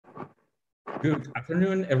Good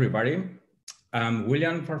afternoon, everybody. I'm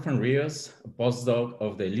William Farfan-Rios, a postdoc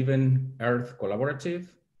of the Living Earth Collaborative.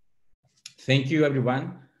 Thank you,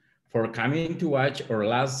 everyone, for coming to watch our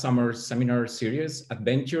last summer seminar series,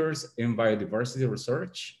 Adventures in Biodiversity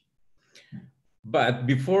Research. But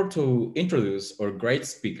before to introduce our great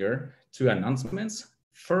speaker, two announcements.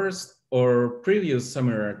 First, our previous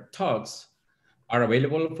seminar talks are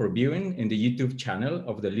available for viewing in the YouTube channel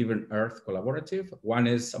of the Living Earth Collaborative. One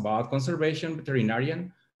is about conservation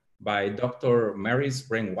veterinarian by Dr. Mary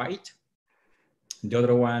Spring White. The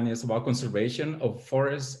other one is about conservation of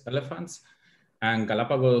forest elephants and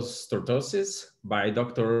Galapagos tortoises by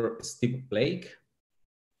Dr. Steve Blake.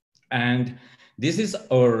 And this is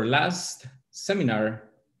our last seminar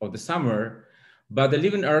of the summer, but the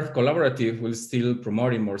Living Earth Collaborative will still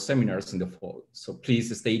promoting more seminars in the fall. So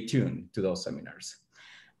please stay tuned to those seminars.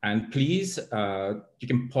 And please, you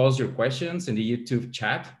can pose your questions in the YouTube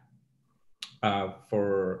chat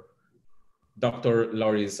for Dr.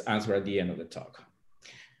 Lowry's answer at the end of the talk.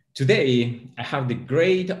 Today, I have the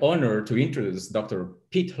great honor to introduce Dr.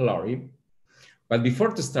 Pete Lowry. But before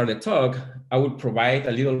to start the talk, I will provide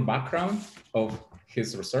a little background of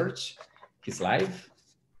his research, his life.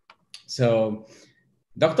 So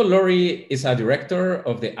Dr. Lowry is a director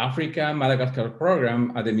of the Africa Madagascar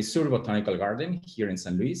program at the Missouri Botanical Garden here in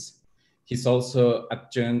St. Louis. He's also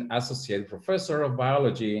adjunct associate professor of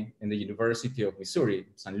biology in the University of Missouri,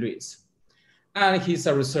 St. Louis. And he's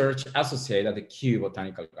a research associate at the Kew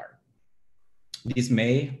Botanical Garden. This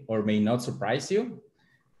may or may not surprise you,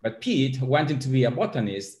 but Pete wanted to be a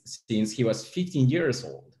botanist since he was 15 years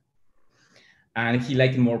old. And he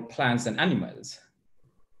liked more plants than animals.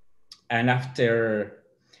 And after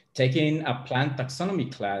taking a plant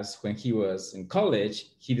taxonomy class when he was in college,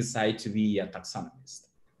 he decided to be a taxonomist,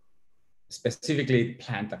 specifically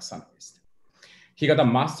plant taxonomist. He got a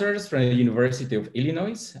master's from the University of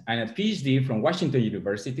Illinois and a PhD from Washington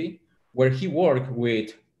University, where he worked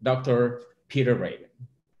with Dr. Peter Raven.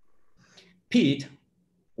 Pete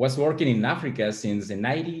was working in Africa since the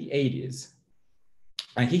 1980s,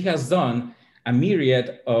 and he has done a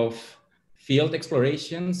myriad of field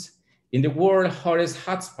explorations in the world's hottest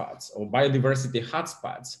hotspots or biodiversity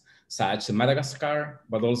hotspots, such as Madagascar,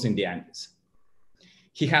 but also in the Andes.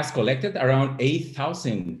 He has collected around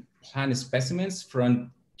 8,000 plant specimens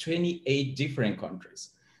from 28 different countries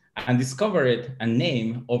and discovered and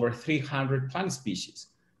named over 300 plant species,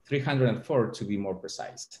 304 to be more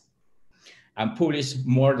precise, and published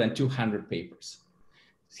more than 200 papers.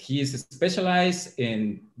 He is specialized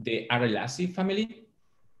in the Araliaceae family.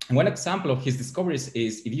 One example of his discoveries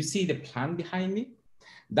is, if you see the plant behind me,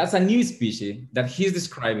 that's a new species that he's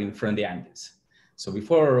describing from the Andes. So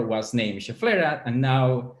before it was named Schefflera, and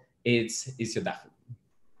now it's Isiodaphyllum.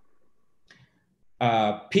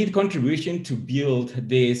 Pete's contribution to build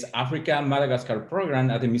this Africa Madagascar program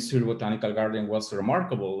at the Missouri Botanical Garden was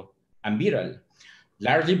remarkable and vital,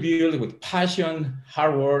 largely built with passion,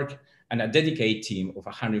 hard work, and a dedicated team of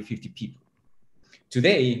 150 people.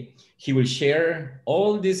 Today, he will share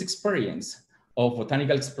all this experience of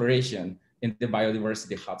botanical exploration in the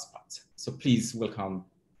biodiversity hotspots. So please welcome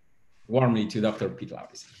warmly to Dr. Pete Lowry.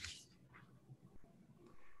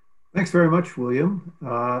 Thanks very much, William.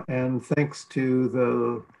 And thanks to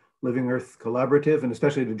the Living Earth Collaborative, and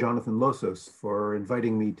especially to Jonathan Losos for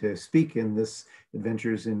inviting me to speak in this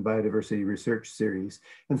Adventures in Biodiversity Research series.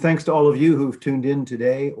 And thanks to all of you who've tuned in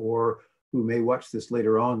today or who may watch this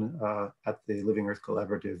later on at the Living Earth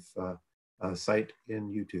Collaborative site in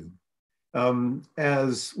YouTube.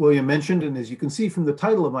 As William mentioned, and as you can see from the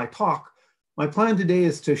title of my talk, my plan today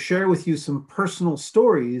is to share with you some personal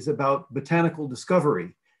stories about botanical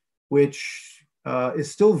discovery, which is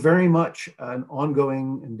still very much an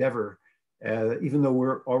ongoing endeavor, even though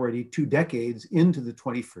we're already 2 decades into the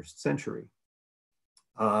 21st century.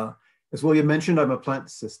 As William mentioned, I'm a plant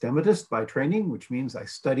systematist by training, which means I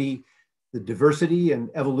study the diversity and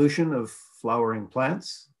evolution of flowering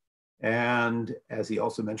plants. And as he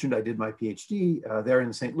also mentioned, I did my PhD there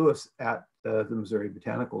in St. Louis at the Missouri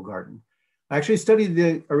Botanical Garden. I actually studied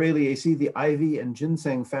the Araliaceae, the ivy and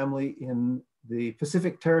ginseng family in the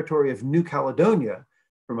Pacific territory of New Caledonia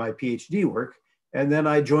for my PhD work. And then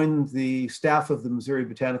I joined the staff of the Missouri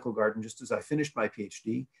Botanical Garden just as I finished my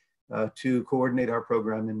PhD to coordinate our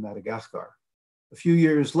program in Madagascar. A few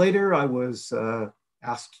years later, I was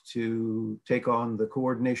asked to take on the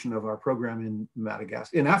coordination of our program in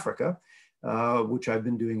Madagascar, in Africa, which I've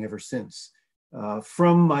been doing ever since.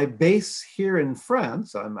 From my base here in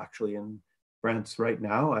France, I'm actually in France right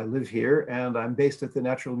now. I live here and I'm based at the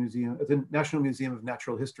National Museum of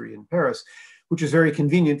Natural History in Paris, which is very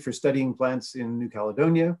convenient for studying plants in New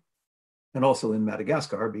Caledonia and also in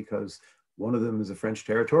Madagascar, because one of them is a French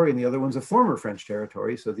territory and the other one's a former French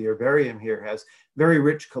territory. So the herbarium here has very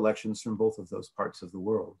rich collections from both of those parts of the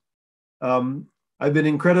world. I've been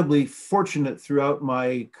incredibly fortunate throughout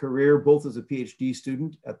my career, both as a PhD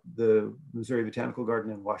student at the Missouri Botanical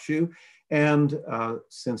Garden in Washoe, and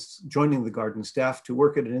since joining the garden staff, to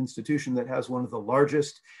work at an institution that has one of the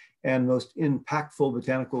largest and most impactful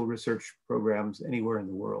botanical research programs anywhere in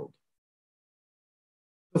the world.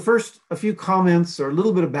 So first, a few comments or a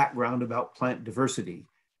little bit of background about plant diversity.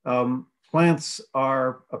 Plants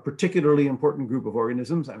are a particularly important group of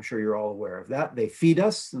organisms. I'm sure you're all aware of that. They feed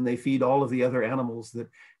us and they feed all of the other animals that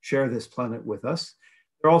share this planet with us.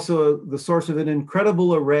 They're also the source of an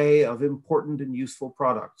incredible array of important and useful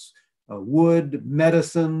products, wood,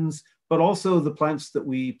 medicines, but also the plants that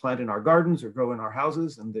we plant in our gardens or grow in our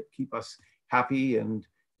houses and that keep us happy and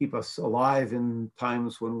keep us alive in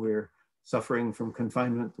times when we're suffering from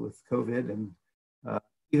confinement with COVID, and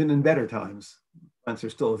even in better times. Plants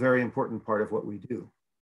are still a very important part of what we do.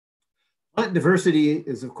 Plant diversity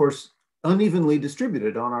is, of course, unevenly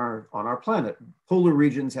distributed on our planet. Polar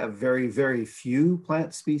regions have very, very few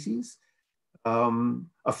plant species.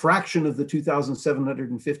 A fraction of the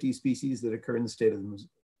 2,750 species that occur in the state of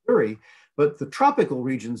Missouri, but the tropical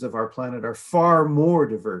regions of our planet are far more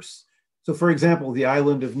diverse. So for example, the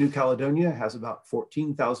island of New Caledonia has about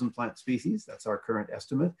 14,000 plant species. That's our current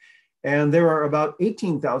estimate. And there are about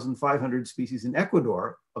 18,500 species in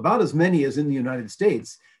Ecuador, about as many as in the United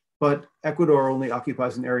States, but Ecuador only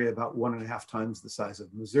occupies an area about 1.5 times the size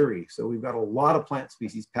of Missouri. So we've got a lot of plant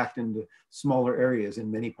species packed into smaller areas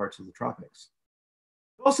in many parts of the tropics.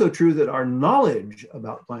 It's also true that our knowledge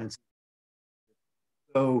about plants,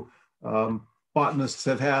 so botanists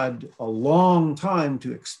have had a long time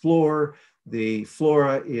to explore the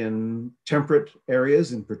flora in temperate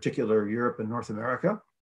areas, in particular Europe and North America,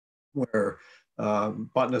 where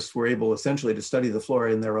botanists were able essentially to study the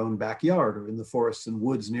flora in their own backyard or in the forests and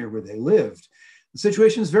woods near where they lived. The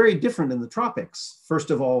situation is very different in the tropics. First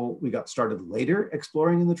of all, we got started later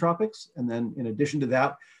exploring in the tropics. And then in addition to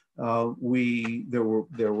that, there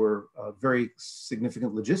were very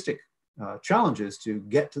significant logistic challenges to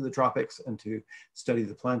get to the tropics and to study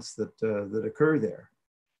the plants that occur there.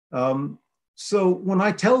 So when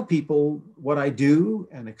I tell people what I do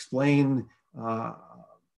and explain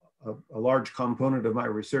a large component of my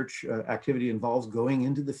research activity involves going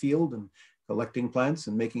into the field and collecting plants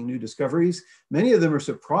and making new discoveries, many of them are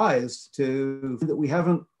surprised that we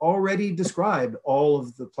haven't already described all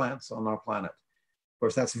of the plants on our planet. Of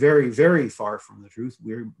course, that's very, very far from the truth.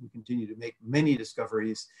 We continue to make many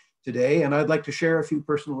discoveries today, and I'd like to share a few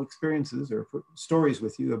personal experiences or stories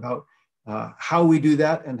with you about how we do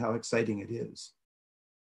that and how exciting it is.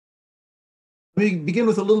 Let me begin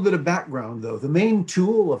with a little bit of background, though. The main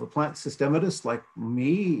tool of a plant systematist like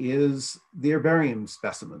me is the herbarium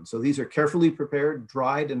specimen. So these are carefully prepared,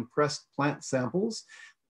 dried, and pressed plant samples,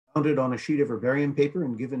 mounted on a sheet of herbarium paper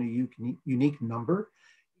and given a unique number.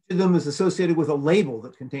 Each of them is associated with a label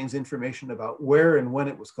that contains information about where and when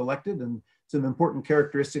it was collected and some important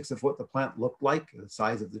characteristics of what the plant looked like, the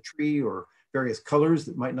size of the tree, or various colors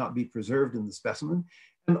that might not be preserved in the specimen.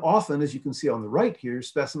 And often, as you can see on the right here,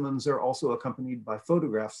 specimens are also accompanied by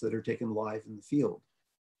photographs that are taken live in the field.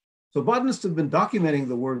 So botanists have been documenting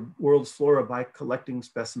the world's flora by collecting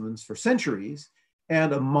specimens for centuries,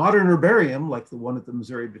 and a modern herbarium, like the one at the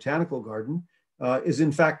Missouri Botanical Garden, is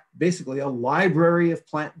in fact basically a library of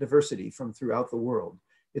plant diversity from throughout the world.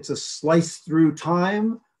 It's a slice through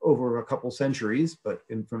time over a couple centuries, but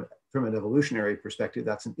from an evolutionary perspective,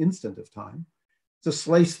 that's an instant of time. It's a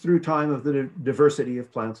slice through time of the diversity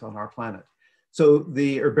of plants on our planet. So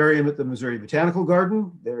the herbarium at the Missouri Botanical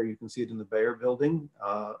Garden, there you can see it in the Bayer building,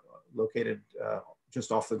 located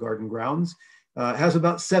just off the garden grounds, has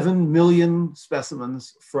about 7 million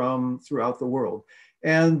specimens from throughout the world.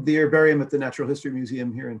 And the herbarium at the Natural History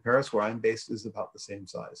Museum here in Paris, where I'm based, is about the same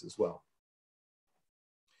size as well.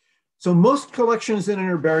 So most collections in an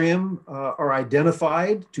herbarium are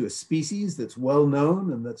identified to a species that's well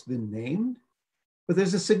known and that's been named. But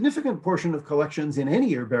there's a significant portion of collections in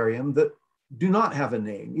any herbarium that do not have a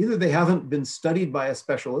name. Either they haven't been studied by a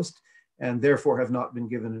specialist and therefore have not been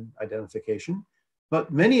given an identification,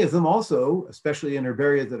 but many of them also, especially in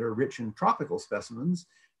herbaria that are rich in tropical specimens,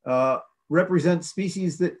 represent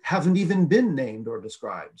species that haven't even been named or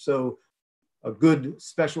described. So a good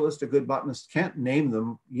specialist, a good botanist can't name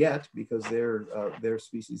them yet because they're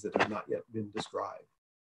species that have not yet been described.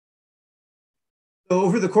 So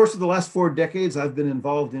over the course of the last 4 decades, I've been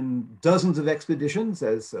involved in dozens of expeditions,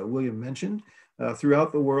 as William mentioned,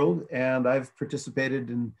 throughout the world. And I've participated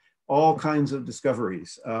in all kinds of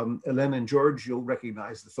discoveries. Hélène and George, you'll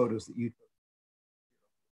recognize the photos that you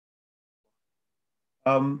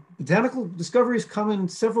took. Botanical discoveries come in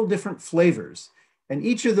several different flavors, and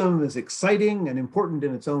each of them is exciting and important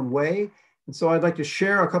in its own way. And so I'd like to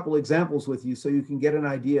share a couple examples with you so you can get an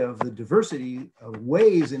idea of the diversity of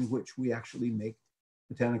ways in which we actually make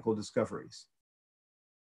botanical discoveries.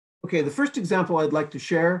 Okay, the first example I'd like to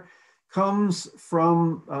share comes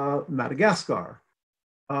from Madagascar.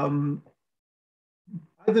 I've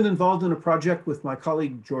been involved in a project with my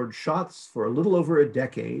colleague George Schatz for a little over a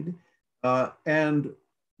decade, and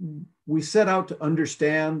we set out to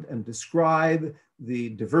understand and describe the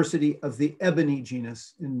diversity of the ebony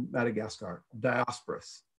genus in Madagascar,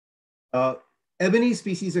 Diospyros. Ebony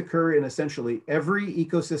species occur in essentially every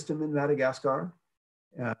ecosystem in Madagascar,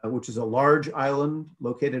 which is a large island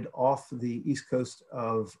located off the east coast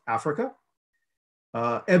of Africa.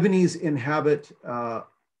 Ebonies inhabit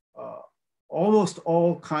almost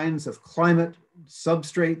all kinds of climate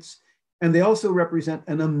substrates, and they also represent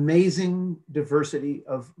an amazing diversity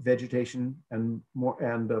of vegetation and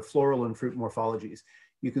floral and fruit morphologies.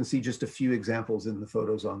 You can see just a few examples in the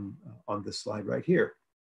photos on this slide right here.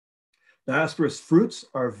 Diospyros fruits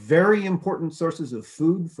are very important sources of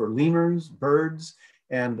food for lemurs, birds,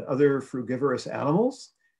 and other frugivorous animals.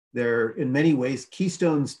 They're in many ways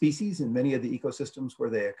keystone species in many of the ecosystems where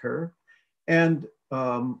they occur. And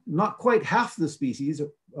not quite half the species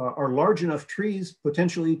are large enough trees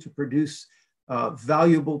potentially to produce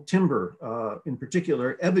valuable timber, in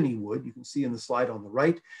particular ebony wood. You can see in the slide on the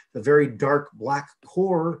right, the very dark black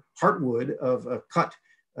core heartwood of a cut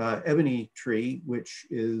ebony tree, which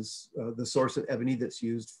is the source of ebony that's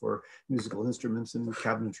used for musical instruments and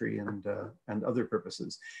cabinetry and other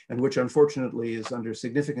purposes, and which unfortunately is under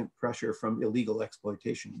significant pressure from illegal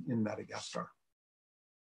exploitation in Madagascar.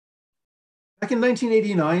 Back in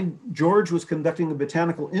 1989, George was conducting a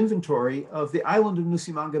botanical inventory of the island of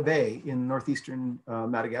Nusimanga Bay in northeastern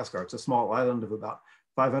Madagascar. It's a small island of about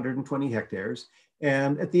 520 hectares.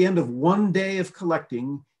 And at the end of one day of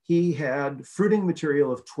collecting, he had fruiting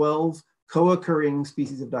material of 12 co-occurring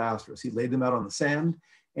species of Diospyros. He laid them out on the sand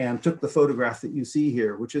and took the photograph that you see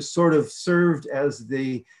here, which has sort of served as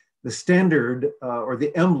the standard or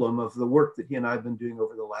the emblem of the work that he and I have been doing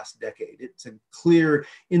over the last decade. It's a clear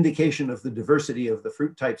indication of the diversity of the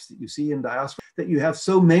fruit types that you see in Diospyros, that you have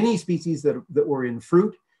so many species that were in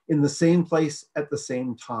fruit in the same place at the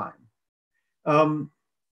same time.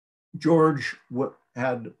 George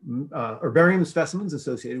had herbarium specimens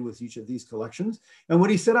associated with each of these collections. And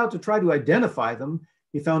when he set out to try to identify them,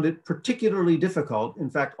 he found it particularly difficult, in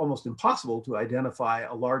fact, almost impossible to identify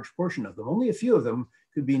a large portion of them. Only a few of them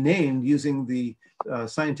could be named using the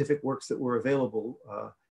scientific works that were available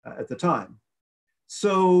at the time.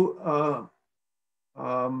 So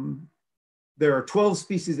there are 12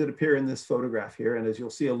 species that appear in this photograph here. And as you'll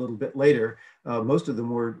see a little bit later, most of them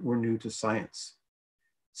were new to science.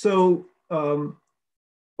 So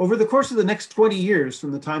over the course of the next 20 years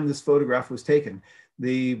from the time this photograph was taken,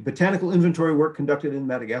 the botanical inventory work conducted in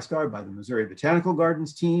Madagascar by the Missouri Botanical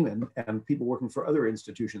Gardens team and people working for other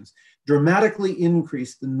institutions dramatically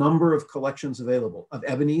increased the number of collections available of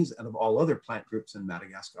ebonies and of all other plant groups in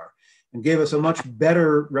Madagascar, and gave us a much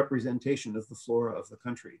better representation of the flora of the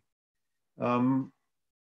country.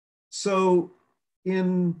 So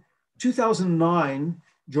in 2009,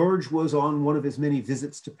 George was on one of his many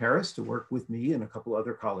visits to Paris to work with me and a couple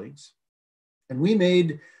other colleagues. And we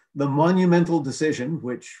made the monumental decision,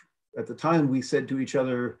 which at the time we said to each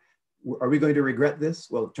other, are we going to regret this?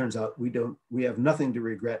 Well, it turns out we have nothing to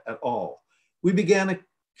regret at all. We began a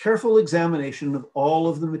careful examination of all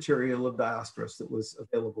of the material of Diospyros that was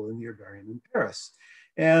available in the herbarium in Paris.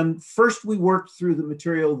 And first we worked through the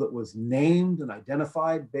material that was named and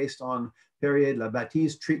identified based on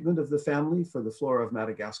Perrier-Labatie's treatment of the family for the flora of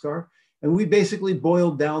Madagascar. And we basically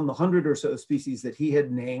boiled down the 100 or so species that he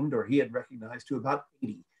had named or he had recognized to about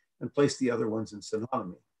 80 and placed the other ones in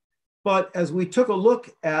synonymy. But as we took a look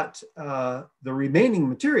at the remaining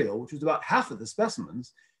material, which was about half of the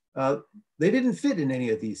specimens, they didn't fit in any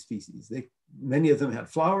of these species. Many of them had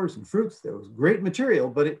flowers and fruits. There was great material,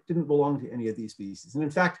 but it didn't belong to any of these species. And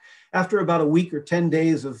in fact, after about a week or 10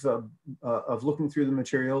 days of looking through the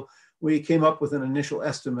material, we came up with an initial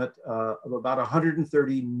estimate of about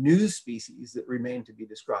 130 new species that remained to be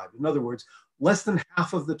described. In other words, less than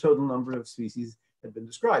half of the total number of species had been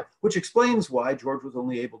described, which explains why George was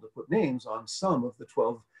only able to put names on some of the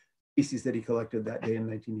 12 species that he collected that day in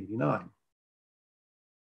 1989.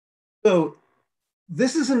 So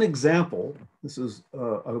this is an example, this is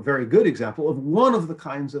a very good example of one of the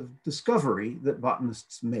kinds of discovery that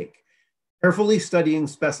botanists make. Carefully studying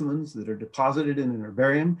specimens that are deposited in an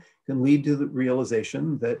herbarium can lead to the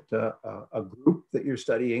realization that a group that you're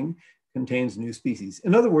studying contains new species.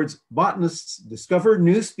 In other words, botanists discover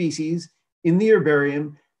new species in the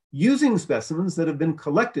herbarium using specimens that have been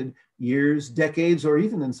collected years, decades, or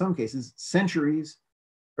even in some cases, centuries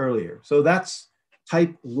earlier. So that's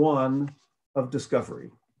type 1 of discovery.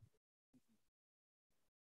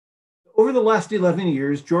 Over the last 11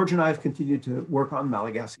 years, George and I have continued to work on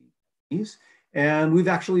Malagasy, and we've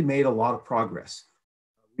actually made a lot of progress.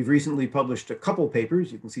 We've recently published a couple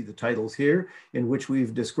papers, you can see the titles here, in which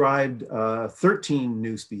we've described 13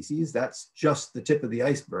 new species. That's just the tip of the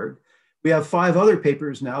iceberg. We have 5 other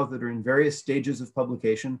papers now that are in various stages of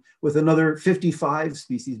publication, with another 55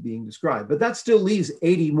 species being described. But that still leaves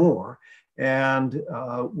 80 more. And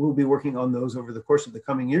we'll be working on those over the course of the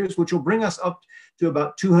coming years, which will bring us up to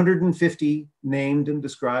about 250 named and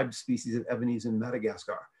described species of ebonies in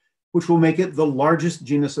Madagascar, which will make it the largest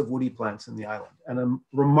genus of woody plants in the island, and a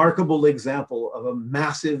remarkable example of a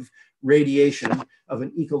massive radiation of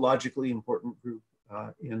an ecologically important group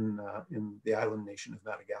in the island nation of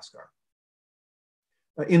Madagascar.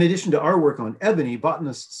 In addition to our work on ebony,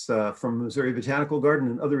 botanists from Missouri Botanical Garden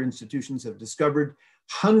and other institutions have discovered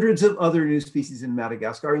hundreds of other new species in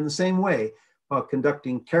Madagascar in the same way,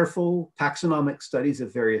 conducting careful taxonomic studies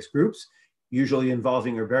of various groups, usually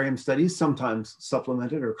involving herbarium studies, sometimes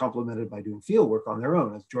supplemented or complemented by doing field work on their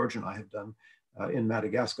own, as George and I have done in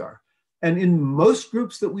Madagascar. And in most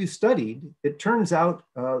groups that we've studied, it turns out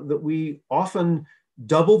that we often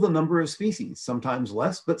double the number of species, sometimes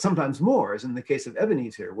less, but sometimes more, as in the case of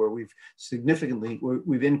ebonies here, where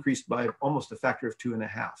we've increased by almost a factor of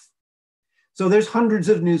 2.5. So there's hundreds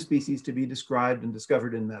of new species to be described and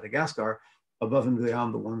discovered in Madagascar, above and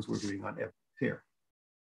beyond the ones we're doing on ebonies here.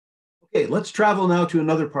 Okay, let's travel now to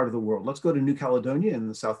another part of the world. Let's go to New Caledonia in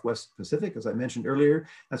the Southwest Pacific. As I mentioned earlier,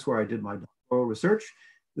 that's where I did my doctoral research.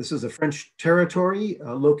 This is a French territory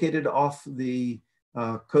located off the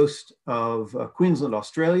coast of Queensland,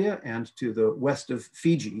 Australia, and to the west of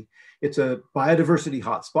Fiji. It's a biodiversity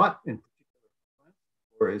hotspot, in particular,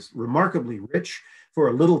 or is remarkably rich for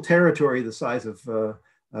a little territory the size of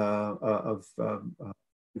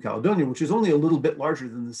New Caledonia, which is only a little bit larger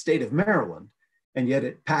than the state of Maryland. And yet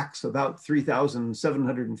it packs about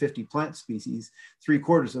 3,750 plant species,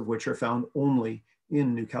 3/4 of which are found only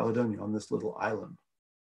in New Caledonia on this little island.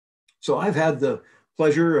 So I've had the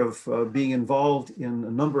pleasure of being involved in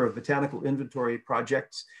a number of botanical inventory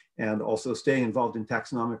projects and also staying involved in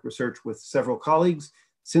taxonomic research with several colleagues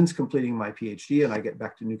since completing my PhD, and I get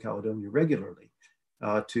back to New Caledonia regularly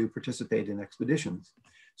to participate in expeditions.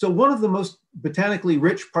 So one of the most botanically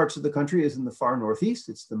rich parts of the country is in the far northeast.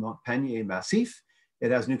 It's the Mont Panier Massif. It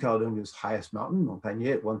has New Caledonia's highest mountain, Mont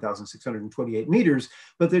Panier, at 1,628 meters,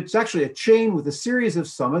 but it's actually a chain with a series of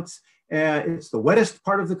summits. It's the wettest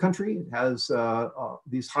part of the country. It has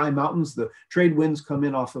these high mountains. The trade winds come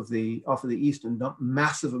in off of the east and dump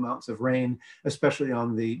massive amounts of rain, especially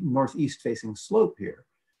on the northeast facing slope here.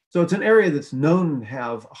 So it's an area that's known to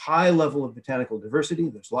have a high level of botanical diversity.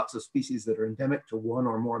 There's lots of species that are endemic to one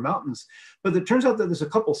or more mountains, but it turns out that there's a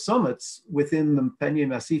couple summits within the Panier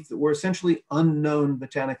Massif that were essentially unknown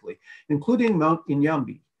botanically, including Mount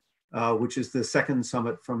Inyambi, which is the second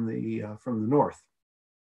summit from the north.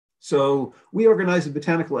 So we organized a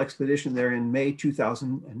botanical expedition there in May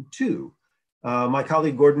 2002. My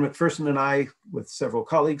colleague Gordon McPherson and I, with several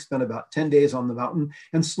colleagues, spent about 10 days on the mountain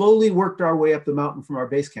and slowly worked our way up the mountain from our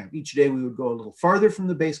base camp. Each day we would go a little farther from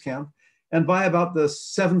the base camp, and by about the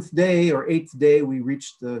 7th day or 8th day, we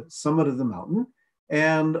reached the summit of the mountain.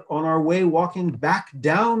 And on our way walking back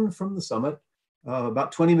down from the summit,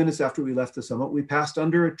 about 20 minutes after we left the summit, we passed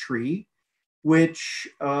under a tree, which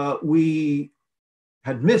we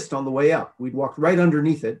had missed on the way up. We'd walked right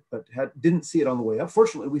underneath it, but didn't see it on the way up.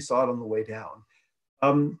 Fortunately, we saw it on the way down.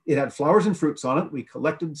 It had flowers and fruits on it. We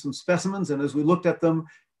collected some specimens, and as we looked at them,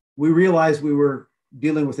 we realized we were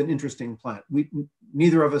dealing with an interesting plant.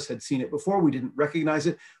 Neither of us had seen it before. We didn't recognize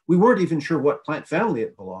it. We weren't even sure what plant family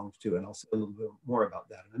it belonged to, and I'll say a little bit more about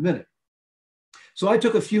that in a minute. So I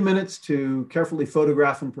took a few minutes to carefully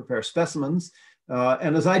photograph and prepare specimens.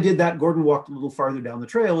 And as I did that, Gordon walked a little farther down the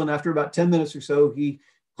trail. And after about 10 minutes or so, he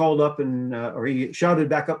called up or he shouted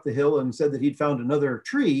back up the hill and said that he'd found another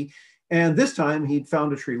tree. And this time he'd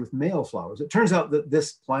found a tree with male flowers. It turns out that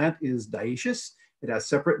this plant is dioecious. It has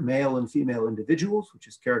separate male and female individuals, which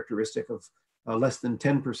is characteristic of less than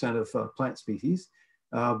 10% of plant species.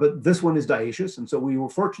 But this one is dioecious. And so we were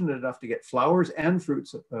fortunate enough to get flowers and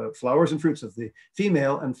fruits of the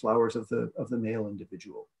female and flowers of the male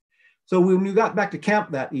individual. So when we got back to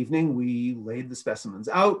camp that evening, we laid the specimens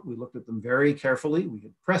out. We looked at them very carefully. We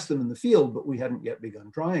had pressed them in the field, but we hadn't yet begun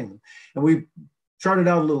drying them. And we charted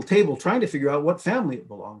out a little table trying to figure out what family it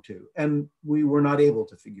belonged to. And we were not able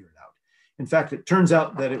to figure it out. In fact, it turns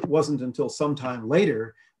out that it wasn't until sometime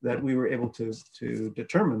later that we were able to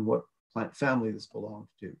determine what plant family this belonged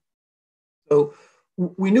to. So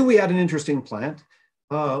we knew we had an interesting plant.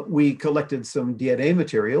 We collected some DNA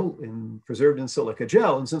material preserved in silica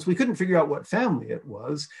gel. And since we couldn't figure out what family it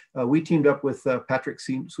was, we teamed up with Patrick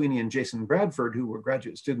Sweeney and Jason Bradford, who were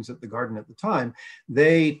graduate students at the garden at the time.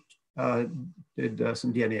 They did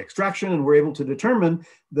some DNA extraction and were able to determine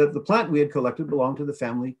that the plant we had collected belonged to the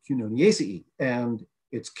family Cunoniaceae. And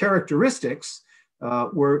its characteristics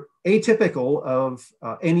were atypical of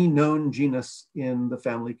any known genus in the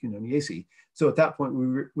family Cunoniaceae. So at that point,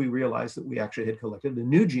 we realized that we actually had collected a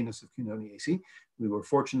new genus of Cunoniaceae. We were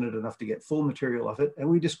fortunate enough to get full material of it, and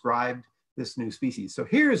we described this new species. So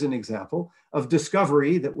here's an example of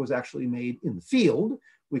discovery that was actually made in the field.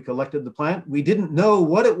 We collected the plant. We didn't know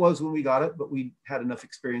what it was when we got it, but we had enough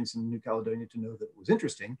experience in New Caledonia to know that it was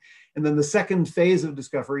interesting. And then the second phase of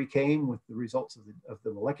discovery came with the results of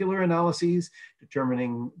the molecular analyses,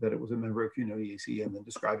 determining that it was a member of Cunoniaceae and then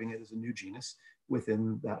describing it as a new genus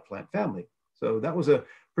within that plant family. So that was a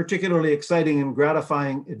particularly exciting and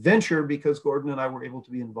gratifying adventure because Gordon and I were able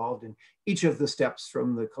to be involved in each of the steps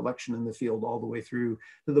from the collection in the field all the way through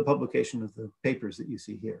to the publication of the papers that you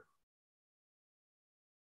see here.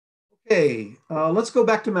 Okay, let's go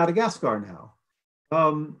back to Madagascar now.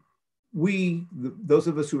 Those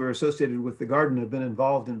of us who are associated with the garden have been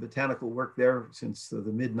involved in botanical work there since the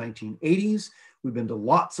mid-1980s. We've been to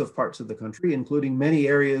lots of parts of the country, including many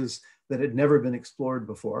areas that had never been explored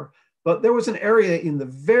before. But there was an area in the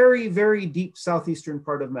very, very deep southeastern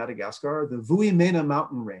part of Madagascar, the Vuimena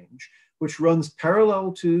mountain range, which runs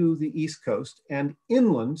parallel to the east coast and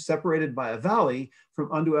inland, separated by a valley from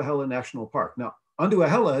Anduahela National Park. Now,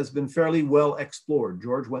 Anduahela has been fairly well explored.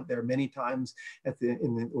 George went there many times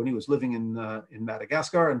when he was living in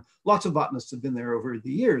Madagascar, and lots of botanists have been there over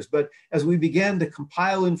the years. But as we began to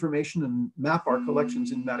compile information and map our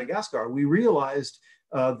collections in Madagascar, we realized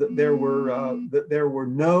that there were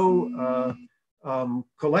no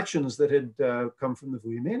collections that had come from the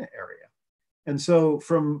Vuimena area. And so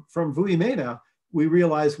from Vuimena, we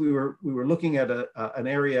realized we were looking at an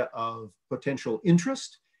area of potential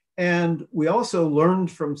interest. And we also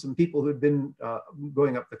learned from some people who had been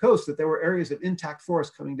going up the coast that there were areas of intact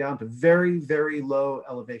forest coming down to very, very low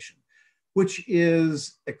elevation, which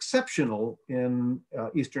is exceptional in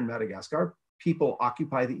eastern Madagascar. People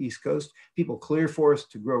occupy the east coast. People clear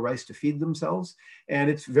forest to grow rice to feed themselves. And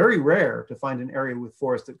it's very rare to find an area with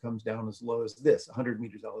forest that comes down as low as this, 100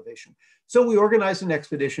 meters elevation. So we organized an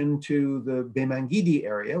expedition to the Bemangidi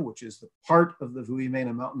area, which is the part of the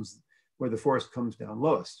Vuimena Mountains where the forest comes down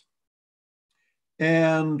lowest.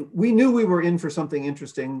 And we knew we were in for something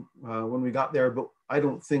interesting when we got there, but I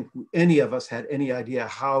don't think any of us had any idea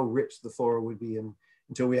how rich the flora would be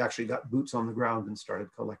until we actually got boots on the ground and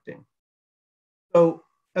started collecting. So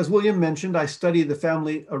as William mentioned, I studied the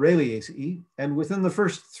family Aureliaceae, and within the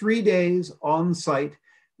first 3 days on site,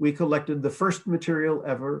 we collected the first material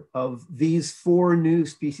ever of these 4 new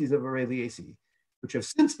species of Aureliaceae, which have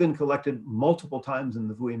since been collected multiple times in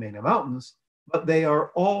the Vuimena Mountains, but they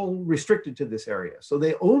are all restricted to this area. So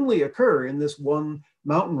they only occur in this one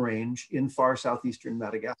mountain range in far southeastern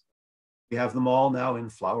Madagascar. We have them all now in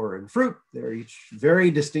flower and fruit. They're each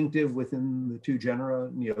very distinctive within the 2 genera,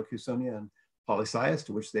 Neocusonia and Polycias,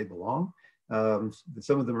 to which they belong.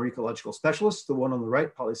 Some of them are ecological specialists. The one on the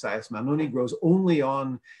right, Polycias manoni, grows only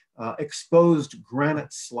on exposed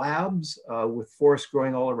granite slabs with forest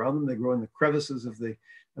growing all around them. They grow in the crevices of the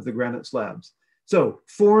granite slabs. So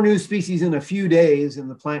 4 new species in a few days in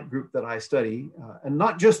the plant group that I study, and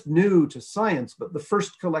not just new to science, but the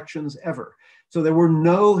first collections ever. So there were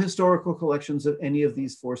no historical collections of any of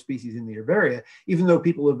these 4 species in the herbaria, even though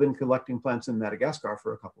people have been collecting plants in Madagascar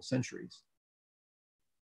for a couple centuries.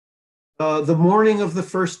 The morning of the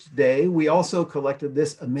first day, we also collected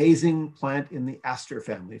this amazing plant in the aster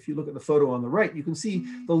family. If you look at the photo on the right, you can see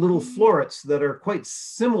the little florets that are quite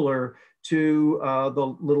similar to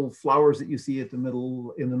the little flowers that you see in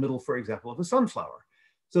the middle, for example, of a sunflower.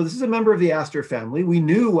 So this is a member of the aster family. We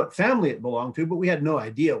knew what family it belonged to, but we had no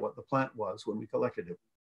idea what the plant was when we collected it.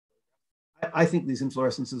 I think these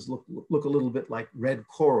inflorescences look a little bit like red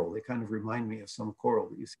coral. They kind of remind me of some coral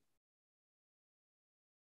that you see.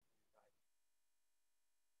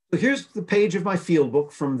 So here's the page of my field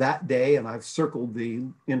book from that day, and I've circled the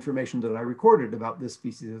information that I recorded about this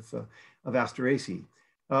species of Asteraceae.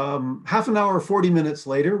 Half an hour, 40 minutes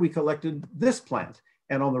later, we collected this plant.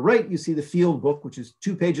 And on the right, you see the field book, which is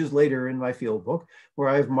 2 pages later in my field book, where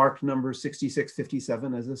I've marked number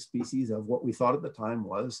 6657 as a species of what we thought at the time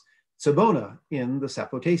was Sabona in the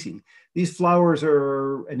Sapotaceae. These flowers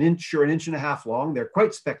are an inch or an inch and a half long. They're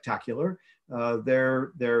quite spectacular.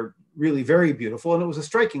 They're really very beautiful, and it was a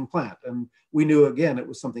striking plant. And we knew, again, it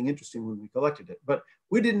was something interesting when we collected it. But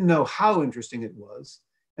we didn't know how interesting it was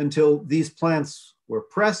until these plants were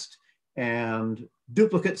pressed and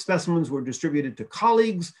duplicate specimens were distributed to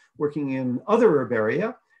colleagues working in other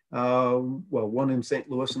herbaria, well, one in St.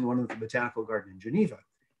 Louis and one in the Botanical Garden in Geneva.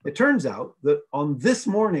 It turns out that on this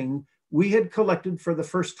morning, we had collected for the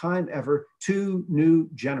first time ever 2 new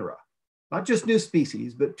genera. Not just new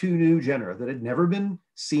species, but 2 new genera that had never been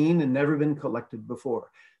seen and never been collected before.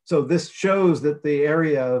 So this shows that the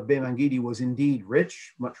area of Baie-Manguidi was indeed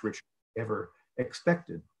rich, much richer than ever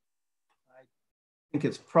expected. I think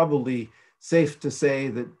it's probably safe to say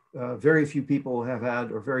that very few people have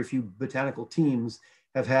had, or very few botanical teams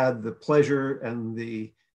have had the pleasure and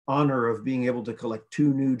the honor of being able to collect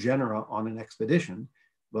 2 new genera on an expedition.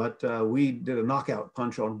 But we did a knockout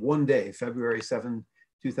punch on one day, February 7,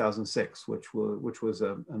 2006, which was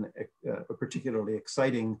a particularly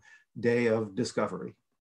exciting day of discovery.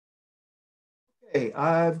 Okay,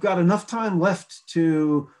 I've got enough time left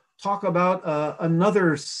to talk about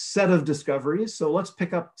another set of discoveries. So let's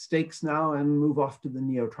pick up stakes now and move off to the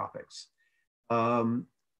neotropics.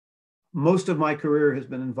 Most of my career has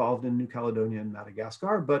been involved in New Caledonia and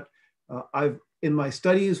Madagascar, but in my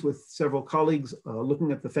studies with several colleagues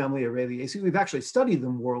looking at the family Aureliaceae, we've actually studied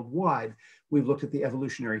them worldwide. We've looked at the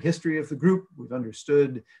evolutionary history of the group. We've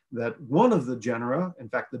understood that one of the genera, in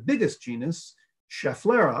fact, the biggest genus,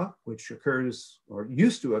 Schefflera, which occurs or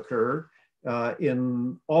used to occur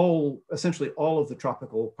in essentially all of the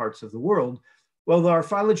tropical parts of the world. Well, our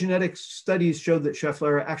phylogenetic studies showed that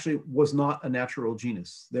Schefflera actually was not a natural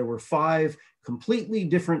genus. There were 5 completely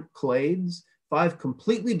different clades, 5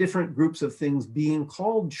 completely different groups of things being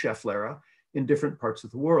called Schefflera in different parts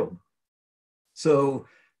of the world. So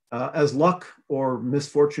as luck or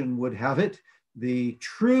misfortune would have it, the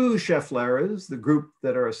true Scheffleras, the group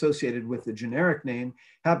that are associated with the generic name,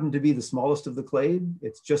 happen to be the smallest of the clade.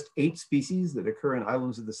 It's just 8 species that occur in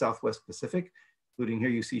islands of the Southwest Pacific, including here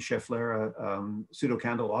you see Schefflera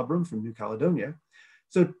pseudocandelabrum from New Caledonia.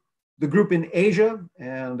 So the group in Asia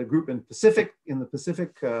and a group in the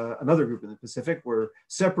Pacific, another group in the Pacific were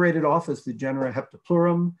separated off as the genera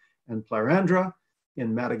Heptaplurum and Plyrandra.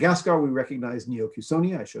 In Madagascar, we recognize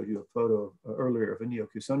Neocusonia. I showed you a photo earlier of a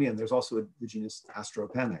Neocusonia, and there's also the genus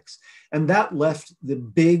Astropanax. And that left the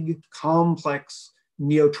big, complex,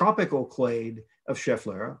 neotropical clade of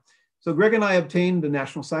Schefflera. So Greg and I obtained a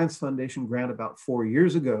National Science Foundation grant about 4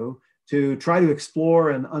 years ago to try to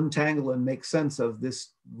explore and untangle and make sense of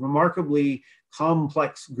this remarkably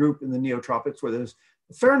complex group in the neotropics, where there's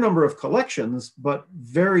a fair number of collections, but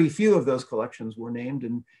very few of those collections were named,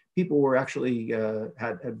 and people were actually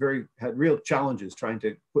had real challenges trying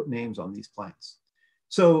to put names on these plants.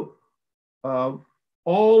 So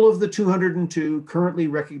all of the 202 currently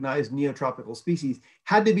recognized neotropical species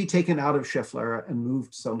had to be taken out of Schefflera and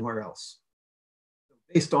moved somewhere else.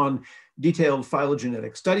 Based on detailed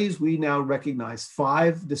phylogenetic studies, we now recognize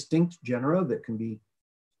 5 distinct genera that can be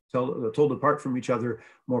told apart from each other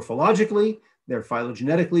morphologically. They're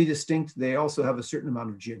phylogenetically distinct. They also have a certain amount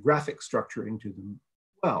of geographic structuring to them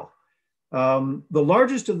well. The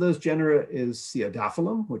largest of those genera is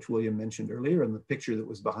Ceodaphilum, which William mentioned earlier, and the picture that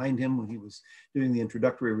was behind him when he was doing the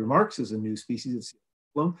introductory remarks is a new species of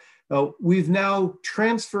Ceodaphilum. We've now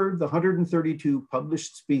transferred the 132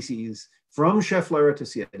 published species from Schefflera to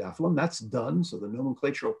Ceodaphilum. That's done, so the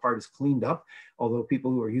nomenclatural part is cleaned up, although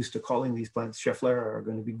people who are used to calling these plants Schefflera are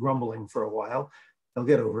going to be grumbling for a while. They'll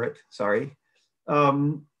get over it, sorry.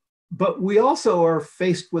 But we also are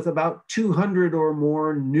faced with about 200 or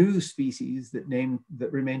more new species that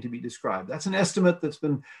remain to be described. That's an estimate that's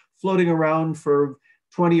been floating around for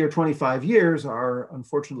 20 or 25 years. Our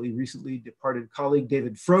unfortunately recently departed colleague,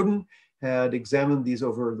 David Froden, had examined these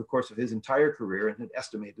over the course of his entire career and had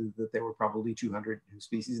estimated that there were probably 200 new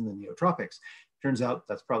species in the neotropics. Turns out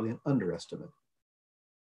that's probably an underestimate.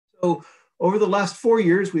 So over the last 4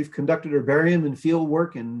 years, we've conducted herbarium and field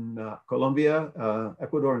work in Colombia,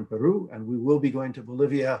 Ecuador, and Peru, and we will be going to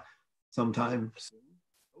Bolivia sometime soon.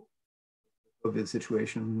 The COVID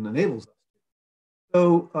situation enables us.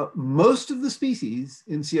 So most of the species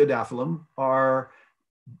in Ceodaphilum are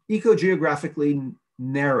ecogeographically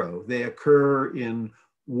narrow. They occur in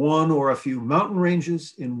one or a few mountain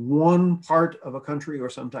ranges in one part of a country, or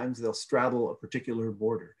sometimes they'll straddle a particular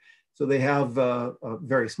border. So they have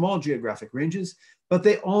very small geographic ranges, but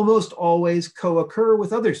they almost always co-occur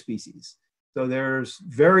with other species. So there's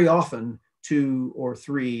very often 2 or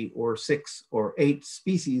 3 or 6 or 8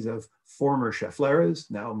 species of former Scheffleras,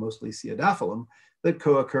 now mostly Ciodaphyllum, that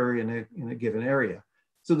co-occur in a given area.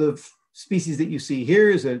 So the species that you see here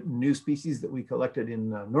is a new species that we collected in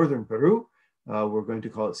northern Peru. We're going to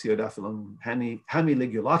call it Ciodaphyllum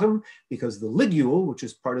hamiligulatum because the ligule, which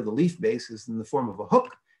is part of the leaf base, is in the form of a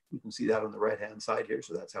hook. You can see that on the right-hand side here.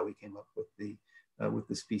 So that's how we came up with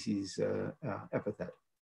the species epithet.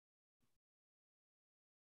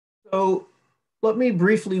 So let me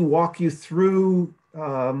briefly walk you through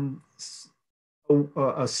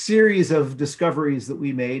a series of discoveries that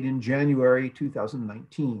we made in January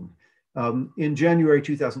 2019. In January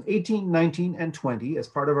 2018, 19, and 20, as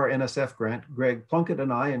part of our NSF grant, Greg Plunkett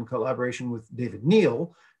and I, in collaboration with David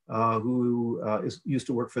Neal, who used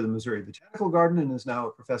to work for the Missouri Botanical Garden and is now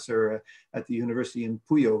a professor at the University in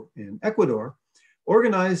Puyo in Ecuador,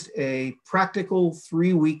 organized a practical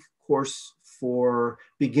 3-week course for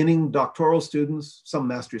beginning doctoral students, some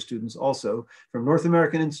master's students also, from North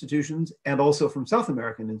American institutions and also from South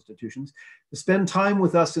American institutions, to spend time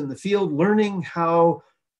with us in the field, learning how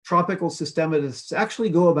tropical systematists actually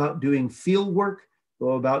go about doing field work,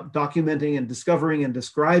 go about documenting and discovering and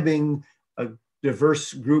describing a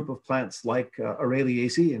diverse group of plants like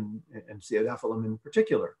Araliaceae and Ciodaphyllum in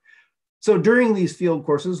particular. So during these field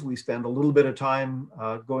courses, we spend a little bit of time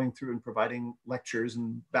going through and providing lectures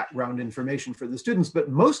and background information for the students, but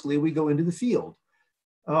mostly we go into the field.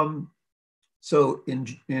 So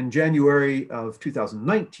in January of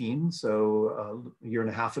 2019, so a year and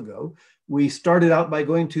a half ago, we started out by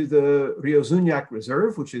going to the Rio Zuniac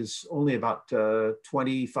Reserve, which is only about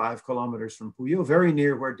 25 kilometers from Puyo, very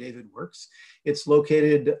near where David works. It's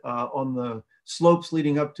located on the slopes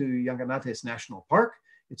leading up to Yanganates National Park.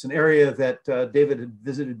 It's an area that David had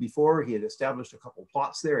visited before. He had established a couple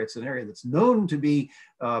plots there. It's an area that's known to be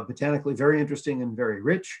botanically very interesting and very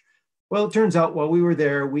rich. Well, it turns out while we were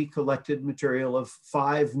there, we collected material of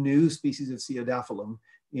 5 new species of Ciodaphyllum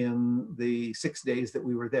in the 6 days that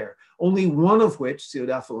we were there. Only one of which,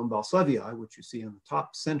 Ciodaphyllum balsleviae, which you see in the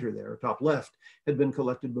top center there, top left, had been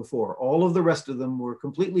collected before. All of the rest of them were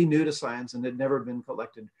completely new to science and had never been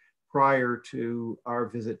collected prior to our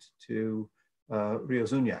visit to Rio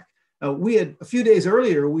Zuniac. We had, a few days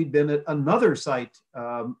earlier, we'd been at another site,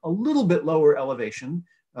 a little bit lower elevation,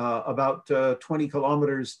 about 20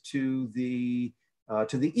 kilometers to the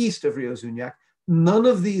east of Rio Zuniac. None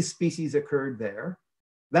of these species occurred there.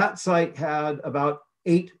 That site had about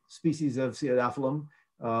 8 species of Ciodaphyllum,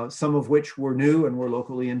 some of which were new and were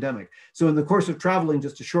locally endemic. So in the course of traveling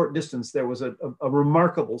just a short distance, there was a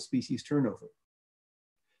remarkable species turnover.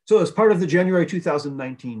 So as part of the January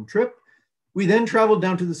 2019 trip, we then traveled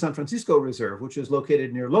down to the San Francisco Reserve, which is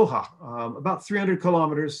located near Loja, about 300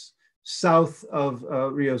 kilometers south of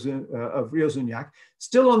Rio Zuniac,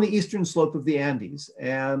 still on the eastern slope of the Andes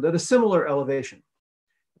and at a similar elevation.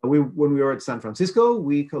 When we were at San Francisco,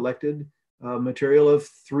 we collected material of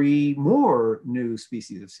 3 more new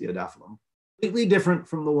species of Ciodaphyllum, completely different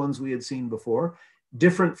from the ones we had seen before,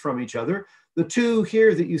 different from each other. The 2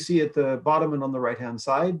 here that you see at the bottom and on the right-hand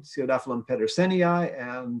side, Ciodaphyllum pedersenii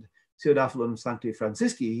and Ciodaphyllum sancti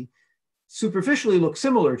francisci, superficially look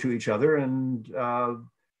similar to each other. And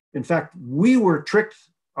in fact, we were tricked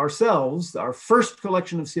ourselves. Our first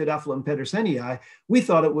collection of Ciodaphyllum pedersenii, we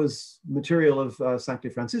thought it was material of sancti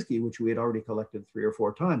francisci, which we had already collected 3 or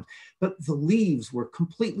 4 times. But the leaves were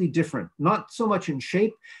completely different, not so much in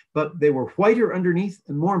shape, but they were whiter underneath.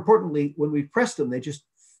 And more importantly, when we pressed them, they just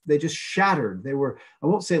shattered. They were, I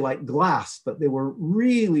won't say like glass, but they were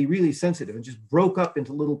really, really sensitive and just broke up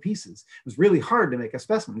into little pieces. It was really hard to make a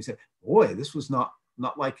specimen. We said, boy, this was not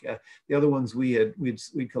like the other ones we'd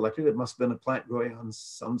collected. It must have been a plant growing on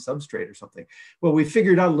some substrate or something. Well, we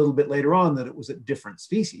figured out a little bit later on that it was a different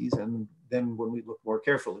species. And then when we looked more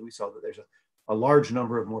carefully, we saw that there's a large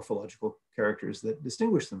number of morphological characters that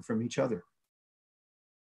distinguish them from each other.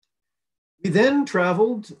 We then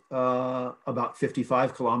traveled about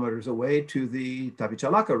 55 kilometers away to the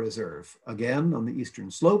Tapichalaka Reserve, again on the eastern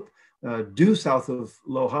slope, due south of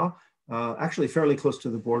Loja, actually fairly close to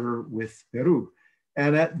the border with Peru.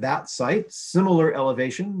 And at that site, similar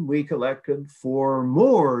elevation, we collected 4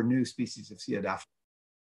 more new species of Ciodaphyllum.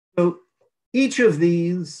 So each of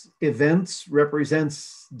these events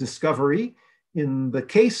represents discovery. In the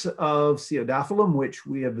case of Ciodaphyllum, which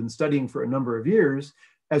we have been studying for a number of years,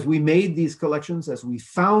 as we made these collections, as we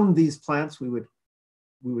found these plants, we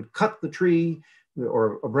would cut the tree,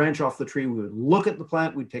 or a branch off the tree, we would look at the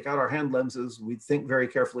plant, we'd take out our hand lenses, we'd think very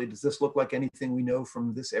carefully, does this look like anything we know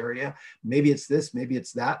from this area? Maybe it's this, maybe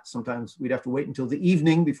it's that. Sometimes we'd have to wait until the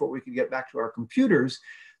evening before we could get back to our computers.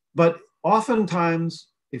 But oftentimes,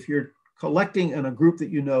 if you're collecting in a group that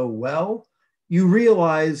you know well, you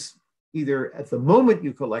realize either at the moment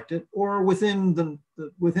you collect it or within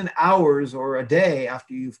hours or a day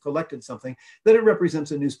after you've collected something, that it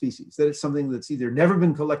represents a new species, that it's something that's either never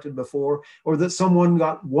been collected before or that someone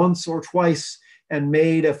got once or twice and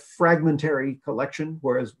made a fragmentary collection,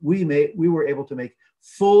 whereas we were able to make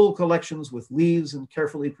full collections with leaves and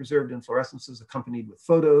carefully preserved inflorescences accompanied with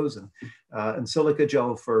photos and silica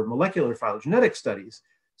gel for molecular phylogenetic studies.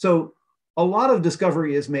 So a lot of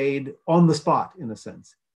discovery is made on the spot, in a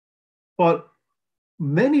sense. But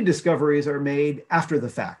many discoveries are made after the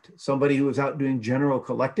fact. Somebody who is out doing general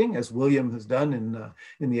collecting, as William has done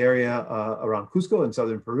in the area around Cusco in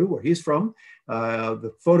southern Peru, where he's from.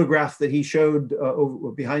 The photograph that he showed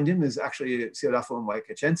behind him is actually Ciodaphyllum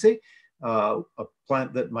waikachense, a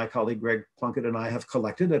plant that my colleague Greg Plunkett and I have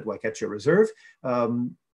collected at Waikacha Reserve.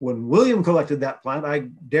 When William collected that plant, I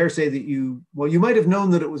dare say that you might have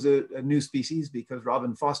known that it was a new species because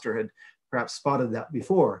Robin Foster had perhaps spotted that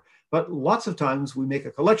before. But lots of times we make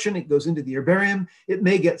a collection, it goes into the herbarium, it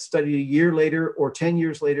may get studied a year later or 10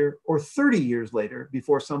 years later or 30 years later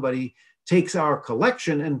before somebody takes our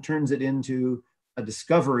collection and turns it into a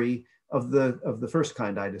discovery of the first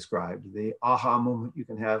kind I described, the aha moment you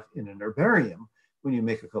can have in an herbarium when you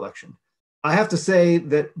make a collection. I have to say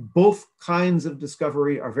that both kinds of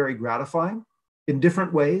discovery are very gratifying in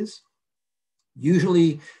different ways.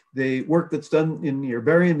 Usually the work that's done in the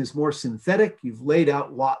herbarium is more synthetic. You've laid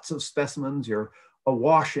out lots of specimens, you're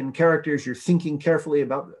awash in characters, you're thinking carefully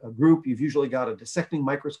about a group, you've usually got a dissecting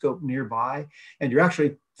microscope nearby, and you're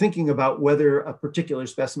actually thinking about whether a particular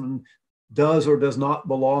specimen does or does not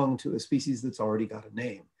belong to a species that's already got a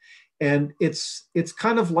name. And it's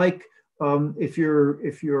kind of like if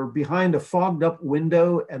you're behind a fogged up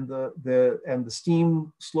window and the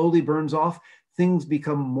steam slowly burns off, things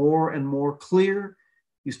become more and more clear.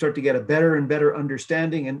 You start to get a better and better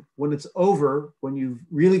understanding. And when it's over, when you've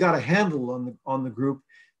really got a handle on the group,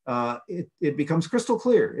 it becomes crystal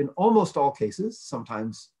clear in almost all cases.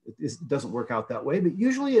 Sometimes it doesn't work out that way, but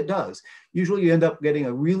usually it does. Usually you end up getting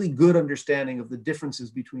a really good understanding of the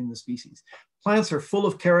differences between the species. Plants are full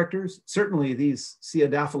of characters. Certainly these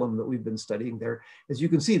Ciodaphyllum that we've been studying, as you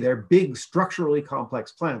can see, they're big, structurally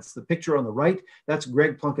complex plants. The picture on the right, that's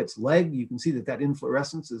Greg Plunkett's leg. You can see that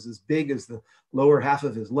inflorescence is as big as the lower half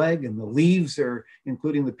of his leg, and the leaves are,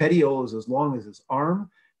 including the petiole, is as long as his arm.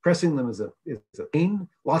 Pressing them is a pain.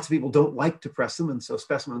 Lots of people don't like to press them, and so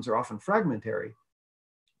specimens are often fragmentary.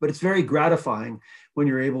 But it's very gratifying when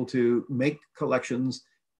you're able to make collections,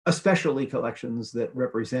 especially collections that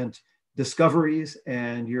represent discoveries,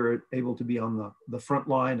 and you're able to be on the front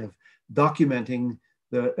line of documenting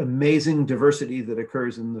the amazing diversity that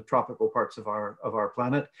occurs in the tropical parts of our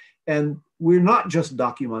planet. And we're not just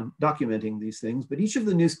documenting these things, but each of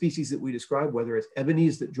the new species that we describe, whether it's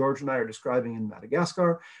ebonies that George and I are describing in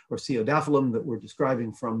Madagascar, or Ciodaphyllum that we're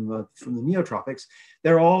describing from the neotropics,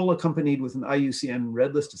 they're all accompanied with an IUCN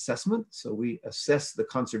Red List assessment. So we assess the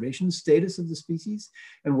conservation status of the species,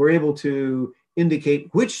 and we're able to indicate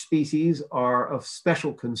which species are of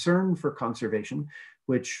special concern for conservation,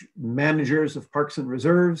 which managers of parks and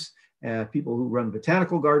reserves, people who run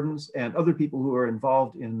botanical gardens, and other people who are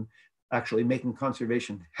involved in actually making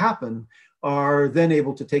conservation happen are then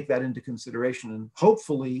able to take that into consideration. And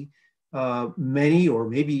hopefully many or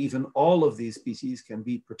maybe even all of these species can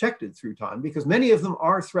be protected through time, because many of them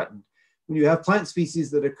are threatened. When you have plant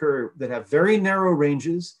species that occur that have very narrow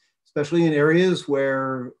ranges, especially in areas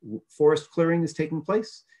where forest clearing is taking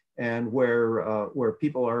place, and where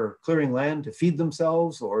people are clearing land to feed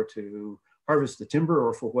themselves or to harvest the timber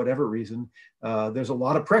or for whatever reason, there's a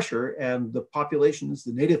lot of pressure, and the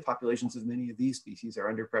native populations of many of these species are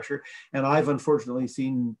under pressure. And I've unfortunately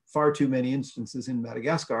seen far too many instances in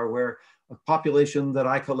Madagascar where a population that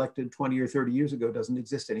I collected 20 or 30 years ago doesn't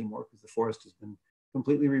exist anymore because the forest has been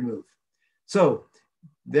completely removed. So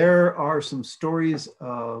there are some stories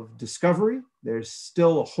of discovery. There's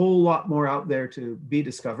still a whole lot more out there to be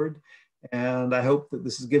discovered. And I hope that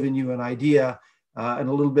this has given you an idea and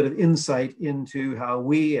a little bit of insight into how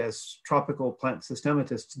we as tropical plant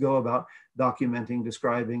systematists go about documenting,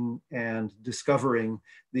 describing, and discovering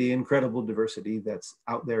the incredible diversity that's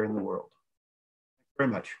out there in the world. Thanks very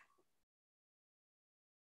much.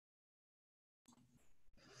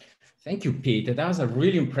 Thank you, Pete. That was a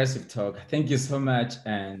really impressive talk. Thank you so much,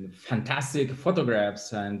 and fantastic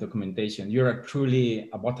photographs and documentation. You're truly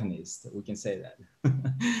a botanist, we can say that.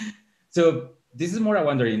 So this is more I'm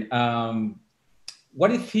wondering, what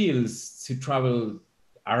it feels to travel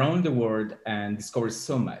around the world and discover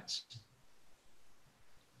so much.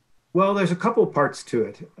 Well, there's a couple parts to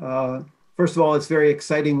it. First of all, it's very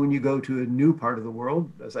exciting when you go to a new part of the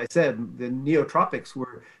world. As I said, the neotropics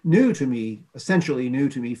were new to me, essentially new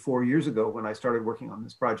to me 4 years ago when I started working on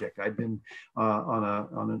this project. I'd been on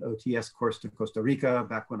an OTS course to Costa Rica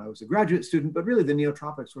back when I was a graduate student, but really the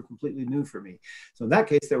neotropics were completely new for me. So in that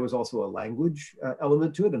case, there was also a language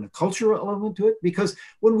element to it and a cultural element to it, because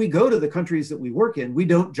when we go to the countries that we work in, we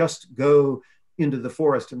don't just go into the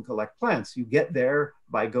forest and collect plants. You get there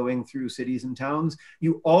by going through cities and towns.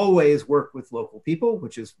 You always work with local people,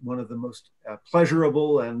 which is one of the most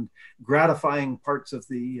pleasurable and gratifying parts of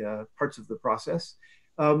the process.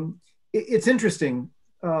 It's interesting.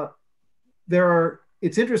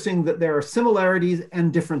 It's interesting that there are similarities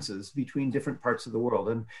and differences between different parts of the world,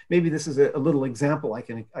 and maybe this is a little example I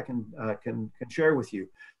can share with you.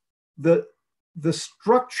 The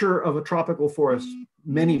structure of a tropical forest,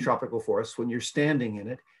 many tropical forests, when you're standing in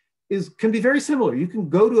it, can be very similar. You can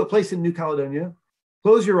go to a place in New Caledonia,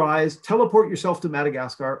 close your eyes, teleport yourself to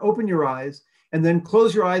Madagascar, open your eyes, and then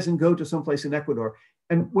close your eyes and go to someplace in Ecuador.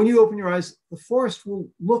 And when you open your eyes, the forest will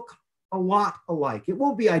look a lot alike. It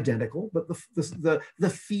won't be identical, but the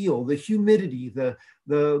feel, the humidity, the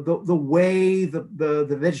way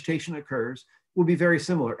the vegetation occurs will be very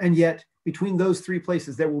similar. And yet, between those three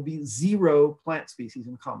places, there will be 0 plant species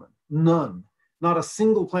in common. None. Not a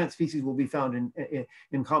single plant species will be found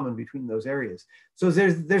in common between those areas. So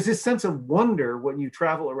there's this sense of wonder when you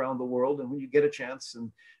travel around the world and when you get a chance,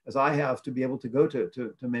 and as I have, to be able to go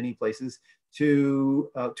to many places,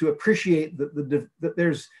 to appreciate that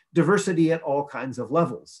there's diversity at all kinds of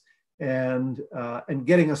levels. And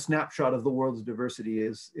getting a snapshot of the world's diversity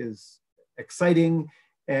is exciting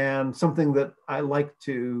and something that I like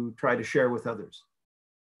to try to share with others.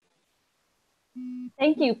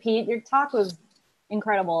 Thank you, Pete. Your talk was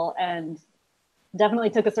incredible and definitely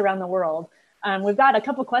took us around the world. We've got a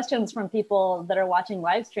couple questions from people that are watching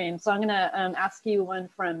live stream. So I'm gonna ask you one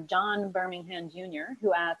from John Birmingham Jr.,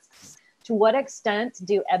 who asks, to what extent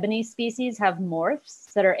do ebony species have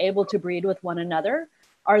morphs that are able to breed with one another?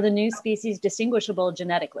 Are the new species distinguishable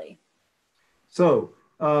genetically? So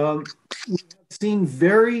we've seen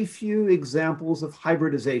very few examples of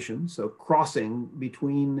hybridization, so crossing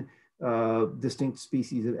between distinct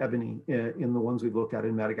species of ebony in the ones we've looked at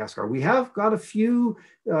in Madagascar. We have got a few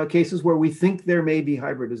cases where we think there may be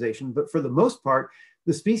hybridization, but for the most part,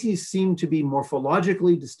 the species seem to be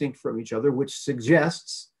morphologically distinct from each other, which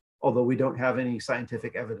suggests, although we don't have any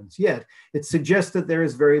scientific evidence yet, it suggests that there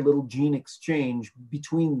is very little gene exchange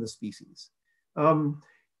between the species.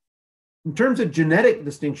 In terms of genetic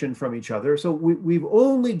distinction from each other, so we've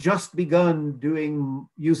only just begun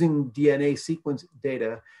using DNA sequence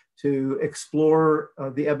data to explore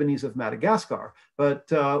the ebonies of Madagascar.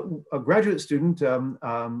 But a graduate student,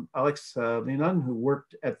 Alex Linan, who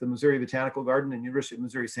worked at the Missouri Botanical Garden and University of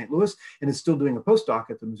Missouri St. Louis and is still doing a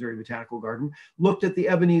postdoc at the Missouri Botanical Garden, looked at the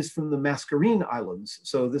ebonies from the Mascarene Islands.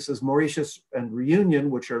 So this is Mauritius and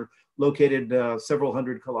Reunion, which are located several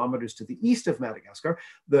hundred kilometers to the east of Madagascar.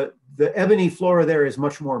 The ebony flora there is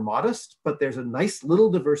much more modest, but there's a nice little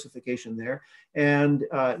diversification there. And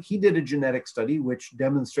he did a genetic study which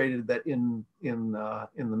demonstrated that in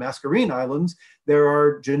the Mascarene Islands, there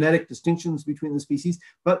are genetic distinctions between the species.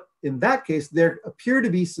 But in that case, there appear to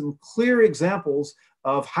be some clear examples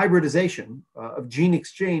of hybridization, of gene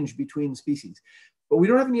exchange between species. But we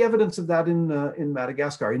don't have any evidence of that in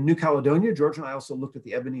Madagascar. In New Caledonia, George and I also looked at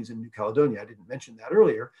the ebonies in New Caledonia. I didn't mention that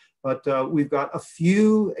earlier, but we've got a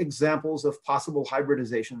few examples of possible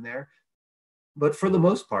hybridization there. But for the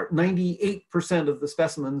most part, 98% of the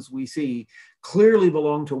specimens we see clearly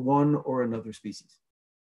belong to one or another species.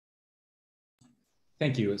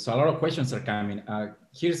 Thank you. So a lot of questions are coming.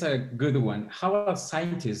 Here's a good one. How do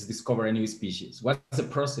scientists discover a new species? What's the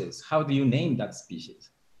process? How do you name that species?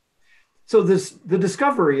 So the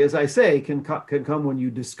discovery, as I say, can come when you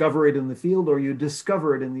discover it in the field or you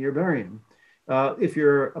discover it in the herbarium. If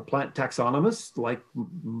you're a plant taxonomist like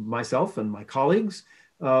myself and my colleagues,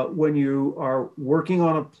 when you are working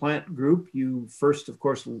on a plant group, you first, of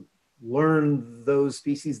course, learn those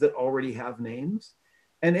species that already have names.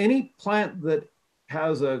 And any plant that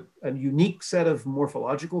has a unique set of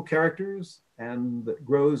morphological characters and that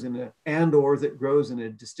grows in a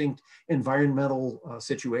distinct environmental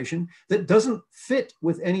situation that doesn't fit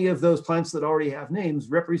with any of those plants that already have names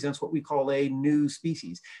represents what we call a new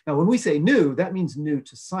species. Now, when we say new, that means new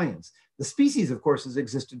to science. The species, of course, has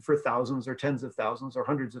existed for thousands or tens of thousands or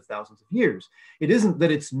hundreds of thousands of years. It isn't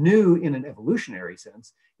that it's new in an evolutionary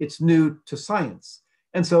sense, it's new to science.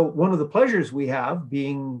 And so one of the pleasures we have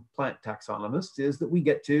being plant taxonomists is that we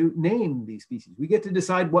get to name these species. We get to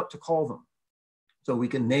decide what to call them. So we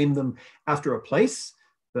can name them after a place.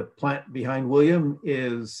 The plant behind William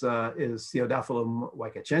is Theodophilum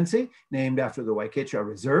waikachense, named after the Waikecha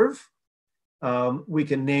Reserve. We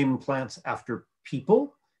can name plants after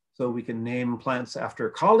people. So we can name plants after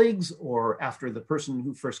colleagues or after the person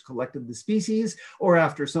who first collected the species or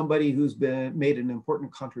after somebody who's made an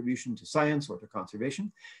important contribution to science or to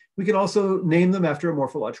conservation. We can also name them after a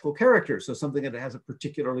morphological character. So something that has a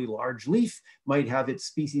particularly large leaf might have its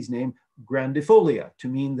species name grandifolia to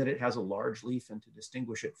mean that it has a large leaf and to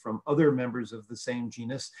distinguish it from other members of the same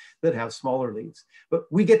genus that have smaller leaves. But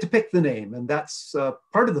we get to pick the name, and that's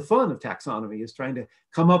part of the fun of taxonomy, is trying to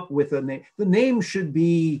come up with a name. The name should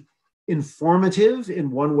be informative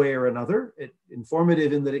in one way or another.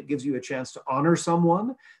 Informative in that it gives you a chance to honor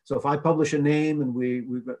someone. So if I publish a name and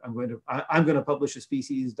I'm going to publish a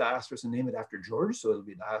species Diospris and name it after George, so it'll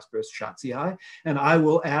be Diospris schatzii, and I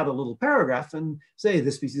will add a little paragraph and say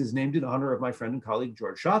this species is named in honor of my friend and colleague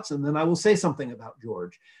George Schatz, and then I will say something about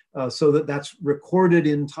George so that that's recorded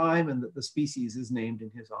in time and that the species is named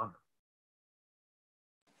in his honor.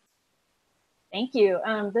 Thank you.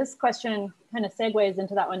 This question kind of segues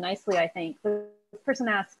into that one nicely, I think. The person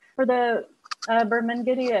asked, for the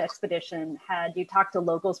Bermudian expedition, had you talked to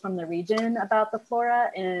locals from the region about the flora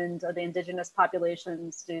and the indigenous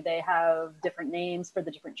populations? Do they have different names for the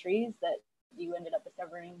different trees that you ended up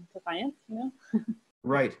discovering to science, you know?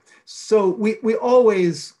 Right. So we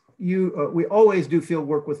always do field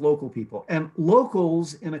work with local people, and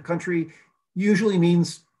locals in a country usually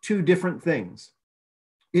means two different things.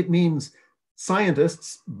 It means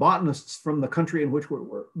scientists, botanists from the country in which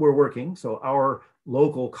we're working. So our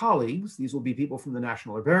local colleagues, these will be people from the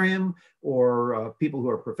National Herbarium or people who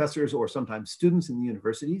are professors or sometimes students in the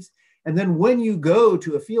universities. And then when you go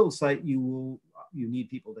to a field site, you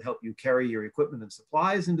need people to help you carry your equipment and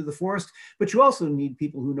supplies into the forest, but you also need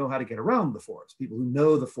people who know how to get around the forest, people who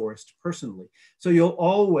know the forest personally. So you'll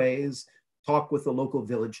always talk with the local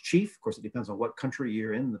village chief. Of course, it depends on what country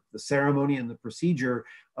you're in. The ceremony and the procedure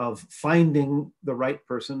of finding the right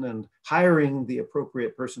person and hiring the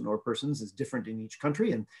appropriate person or persons is different in each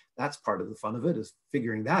country. And that's part of the fun of it, is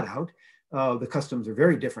figuring that out. The customs are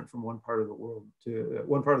very different from one part of the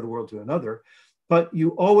world to another. But you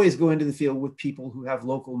always go into the field with people who have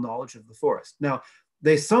local knowledge of the forest. Now,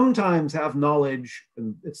 they sometimes have knowledge,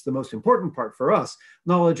 and it's the most important part for us,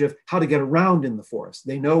 knowledge of how to get around in the forest.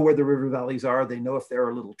 They know where the river valleys are. They know if there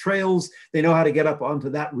are little trails. They know how to get up onto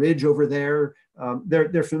that ridge over there.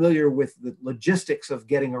 They're familiar with the logistics of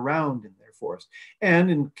getting around in their forest. And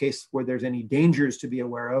in case where there's any dangers to be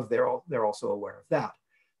aware of, they're also aware of that.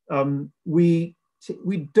 We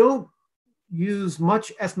don't use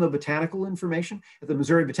much ethnobotanical information. At the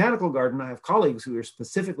Missouri Botanical Garden, I have colleagues who are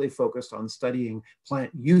specifically focused on studying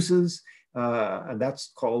plant uses, and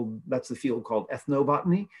that's the field called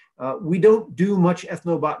ethnobotany. We don't do much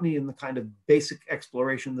ethnobotany in the kind of basic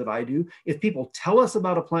exploration that I do. If people tell us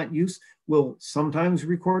about a plant use, we'll sometimes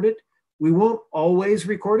record it. We won't always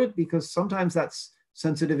record it because sometimes that's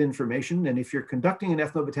sensitive information. And if you're conducting an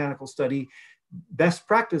ethnobotanical study, best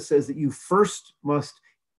practice says that you first must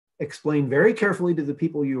explain very carefully to the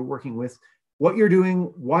people you're working with what you're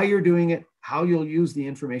doing, why you're doing it, how you'll use the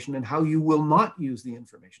information, and how you will not use the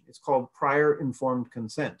information. It's called prior informed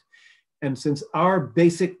consent. And since our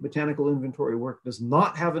basic botanical inventory work does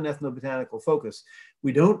not have an ethnobotanical focus,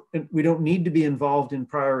 we don't need to be involved in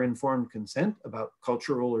prior informed consent about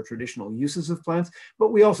cultural or traditional uses of plants,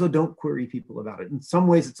 but we also don't query people about it. In some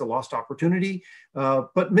ways, it's a lost opportunity,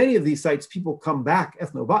 but many of these sites, people come back,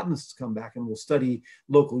 ethnobotanists come back and will study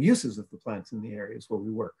local uses of the plants in the areas where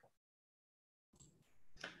we work.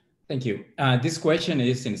 Thank you. This question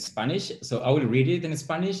is in Spanish, so I will read it in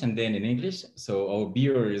Spanish and then in English, so our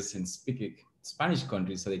viewers in speaking Spanish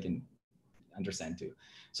countries so they can understand too.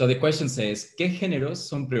 So the question says, ¿qué géneros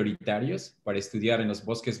son prioritarios para estudiar en los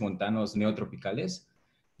bosques montanos neotropicales?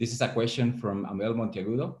 This is a question from Amel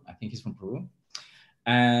Monteagudo. I think he's from Peru.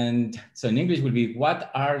 And so in English will be,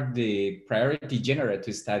 what are the priority genera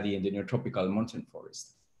to study in the neotropical mountain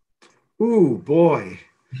forest? Ooh, boy.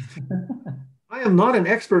 I am not an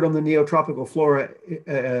expert on the neotropical flora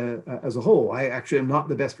as a whole. I actually am not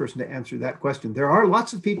the best person to answer that question. There are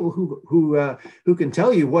lots of people who can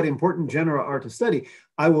tell you what important genera are to study.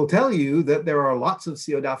 I will tell you that there are lots of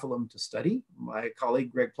Pseudophyllum to study. My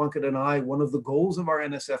colleague Greg Plunkett and I, one of the goals of our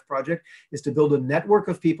NSF project is to build a network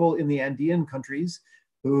of people in the Andean countries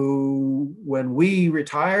who, when we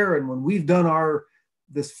retire and when we've done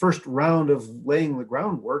this first round of laying the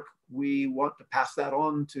groundwork, we want to pass that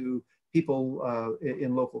on to people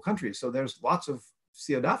in local countries. So there's lots of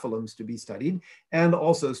Pseudophyllums to be studied, and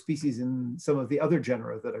also species in some of the other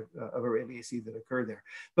genera that are, of Araliaceae that occur there.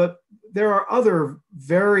 But there are other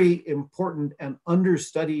very important and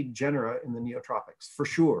understudied genera in the neotropics, for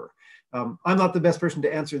sure. I'm not the best person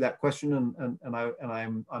to answer that question, and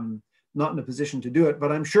I'm not in a position to do it,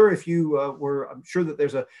 but I'm sure if you I'm sure that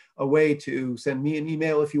there's a way to send me an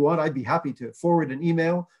email if you want. I'd be happy to forward an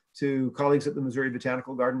email to colleagues at the Missouri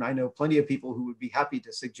Botanical Garden. I know plenty of people who would be happy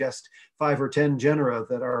to suggest 5 or 10 genera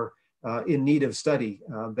that are in need of study.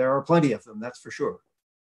 There are plenty of them, that's for sure.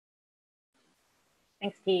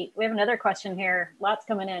 Thanks, Pete. We have another question here. Lots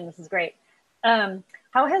coming in. This is great.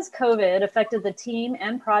 How has COVID affected the team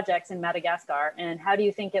and projects in Madagascar, and how do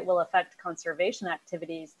you think it will affect conservation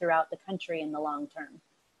activities throughout the country in the long term?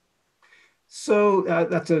 So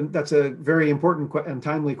that's a very important and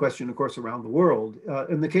timely question, of course, around the world.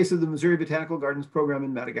 In the case of the Missouri Botanical Gardens program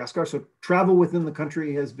in Madagascar, so travel within the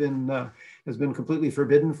country has been completely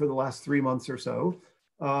forbidden for the last 3 months or so.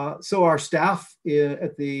 So our staff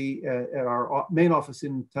at our main office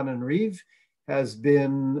in Tananarive has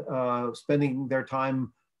been spending their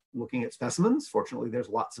time looking at specimens. Fortunately, there's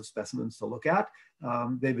lots of specimens to look at.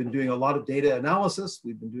 They've been doing a lot of data analysis.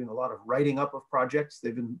 We've been doing a lot of writing up of projects.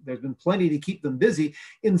 There's been plenty to keep them busy.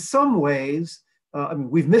 In some ways, I mean,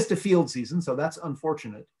 we've missed a field season, so that's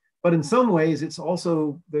unfortunate. But in some ways,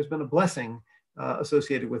 there's been a blessing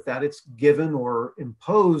associated with that. It's given or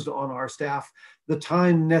imposed on our staff the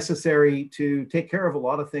time necessary to take care of a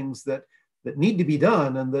lot of things that need to be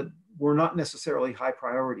done and that were not necessarily high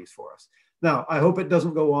priorities for us. Now, I hope it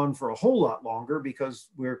doesn't go on for a whole lot longer because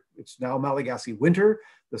it's now Malagasy winter.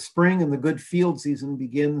 The spring and the good field season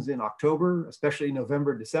begins in October, especially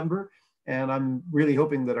November, December. And I'm really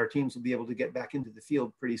hoping that our teams will be able to get back into the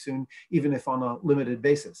field pretty soon, even if on a limited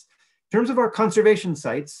basis. In terms of our conservation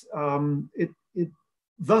sites,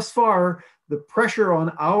 thus far, the pressure on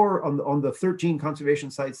the 13 conservation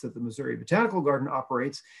sites that the Missouri Botanical Garden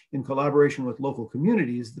operates in collaboration with local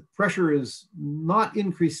communities, the pressure is not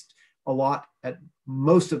increased a lot at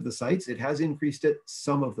most of the sites. It has increased at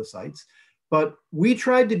some of the sites, but we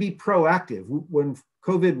tried to be proactive. When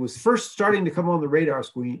COVID was first starting to come on the radar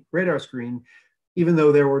screen, even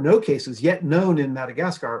though there were no cases yet known in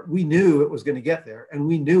Madagascar, we knew it was going to get there, and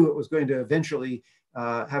we knew it was going to eventually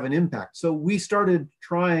have an impact. So we started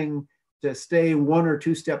trying to stay 1 or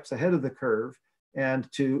 2 steps ahead of the curve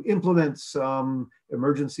and to implement some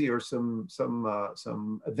emergency or some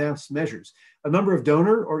advanced measures. A number of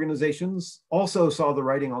donor organizations also saw the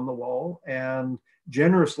writing on the wall and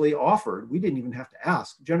generously offered, we didn't even have to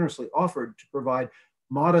ask, generously offered to provide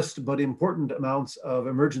modest but important amounts of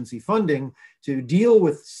emergency funding to deal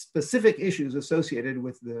with specific issues associated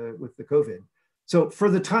with the COVID. So for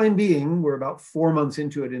the time being, we're about 4 months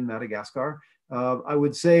into it in Madagascar. I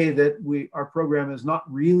would say that our program has not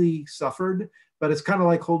really suffered, but it's kind of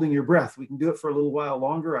like holding your breath. We can do it for a little while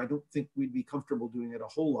longer. I don't think we'd be comfortable doing it a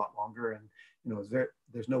whole lot longer. And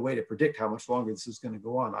there's no way to predict how much longer this is going to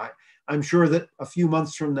go on. I'm sure that a few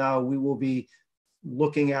months from now, we will be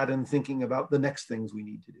looking at and thinking about the next things we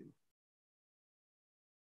need to do.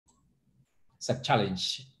 It's a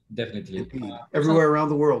challenge, definitely. Everywhere around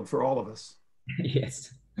the world for all of us.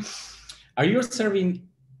 Yes. Are you observing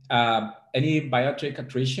any biotic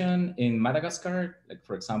attrition in Madagascar, like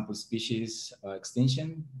for example, species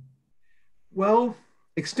extinction? Well,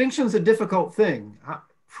 extinction is a difficult thing.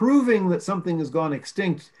 Proving that something has gone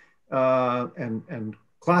extinct and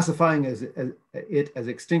classifying it as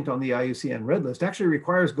extinct on the IUCN Red List actually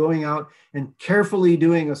requires going out and carefully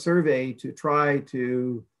doing a survey to try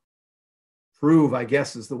to prove, I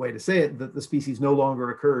guess is the way to say it, that the species no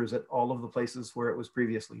longer occurs at all of the places where it was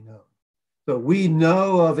previously known. So we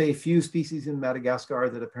know of a few species in Madagascar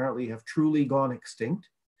that apparently have truly gone extinct.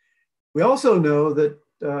 We also know that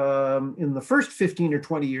in the first 15 or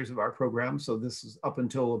 20 years of our program, so this is up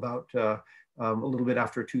until about a little bit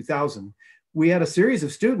after 2000, we had a series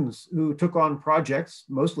of students who took on projects,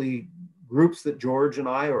 mostly groups that George and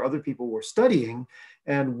I or other people were studying,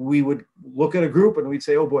 and we would look at a group and we'd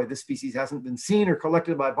say, oh boy, this species hasn't been seen or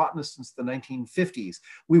collected by botanists since the 1950s.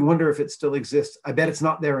 We wonder if it still exists. I bet it's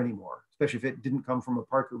not there anymore, especially if it didn't come from a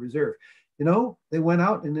park or reserve. You know, they went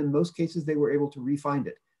out and in most cases they were able to re-find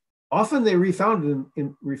it. Often they refound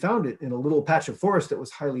it in a little patch of forest that was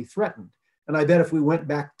highly threatened. And I bet if we went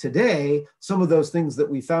back today, some of those things that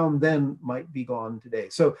we found then might be gone today.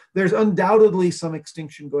 So there's undoubtedly some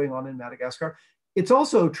extinction going on in Madagascar. It's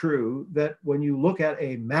also true that when you look at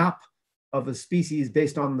a map of a species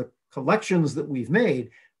based on the collections that we've made,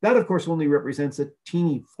 that of course only represents a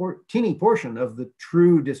teeny portion of the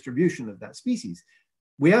true distribution of that species.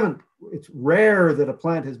 It's rare that a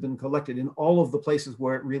plant has been collected in all of the places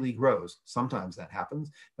where it really grows. Sometimes that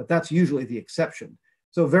happens, but that's usually the exception.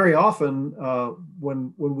 So very often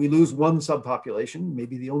when we lose one subpopulation,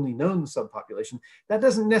 maybe the only known subpopulation, that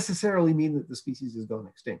doesn't necessarily mean that the species has gone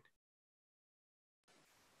extinct.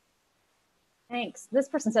 Thanks. This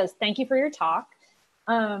person says, thank you for your talk.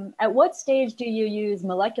 At what stage do you use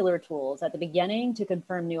molecular tools? At the beginning to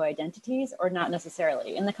confirm new identities, or not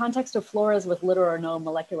necessarily? In the context of floras with little or no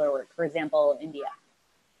molecular work, for example, India.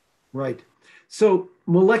 Right. So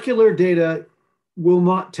molecular data will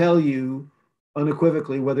not tell you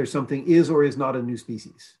unequivocally whether something is or is not a new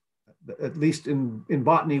species. At least in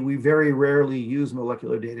botany, we very rarely use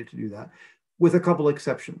molecular data to do that, with a couple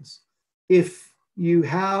exceptions. If you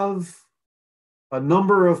have a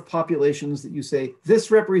number of populations that you say,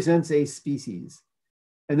 this represents a species,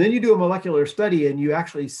 and then you do a molecular study and you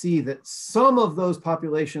actually see that some of those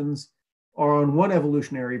populations are on one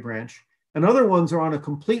evolutionary branch and other ones are on a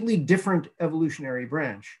completely different evolutionary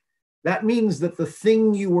branch, that means that the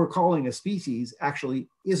thing you were calling a species actually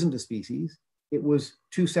isn't a species. It was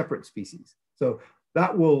two separate species. So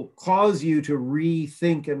that will cause you to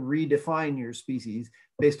rethink and redefine your species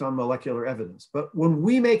based on molecular evidence. But when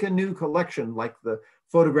we make a new collection, like the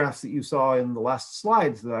photographs that you saw in the last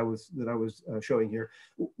slides that I was showing here,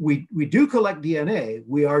 we do collect DNA.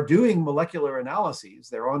 We are doing molecular analyses.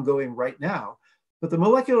 They're ongoing right now. But the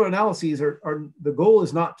molecular analyses the goal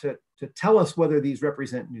is not to tell us whether these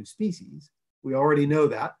represent new species. We already know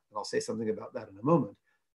that, and I'll say something about that in a moment.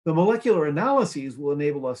 The molecular analyses will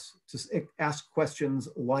enable us to ask questions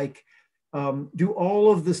like, do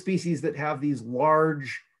all of the species that have these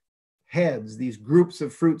large heads, these groups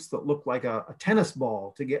of fruits that look like a tennis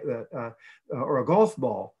ball or a golf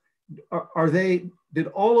ball, did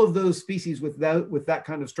all of those species with that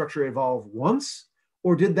kind of structure evolve once,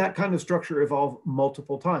 or did that kind of structure evolve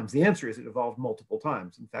multiple times? The answer is it evolved multiple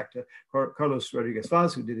times. In fact, Carlos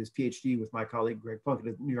Rodriguez-Vaz, who did his PhD with my colleague Greg Plunkett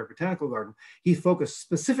at the New York Botanical Garden, he focused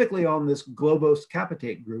specifically on this globose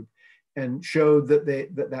capitate group and showed that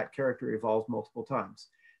that character evolved multiple times.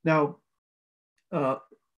 Now,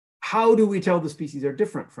 how do we tell the species are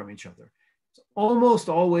different from each other? It's almost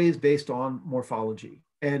always based on morphology.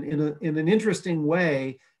 And in an interesting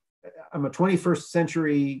way, I'm a 21st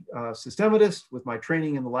century systematist with my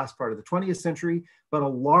training in the last part of the 20th century, but a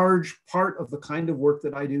large part of the kind of work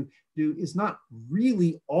that I do is not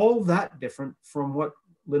really all that different from what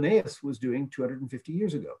Linnaeus was doing 250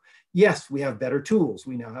 years ago. Yes, we have better tools.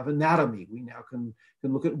 We now have anatomy. We now can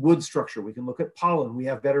look at wood structure. We can look at pollen. We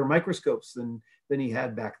have better microscopes than he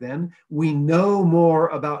had back then. We know more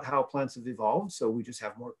about how plants have evolved, so we just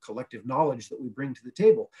have more collective knowledge that we bring to the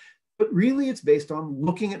table. But really it's based on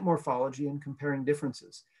looking at morphology and comparing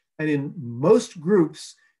differences. And in most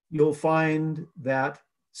groups, you'll find that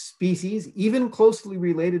species, even closely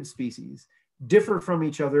related species, differ from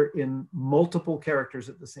each other in multiple characters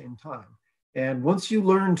at the same time. And once you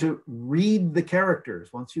learn to read the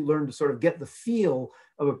characters, once you learn to sort of get the feel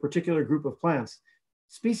of a particular group of plants,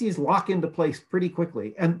 species lock into place pretty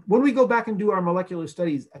quickly. And when we go back and do our molecular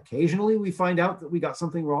studies, occasionally we find out that we got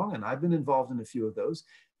something wrong, and I've been involved in a few of those,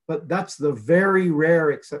 but that's the very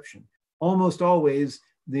rare exception. Almost always,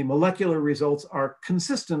 the molecular results are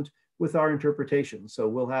consistent with our interpretation. So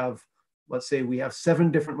we'll have, let's say we have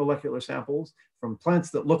 7 different molecular samples from plants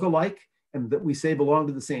that look alike and that we say belong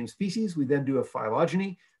to the same species. We then do a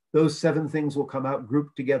phylogeny. Those 7 things will come out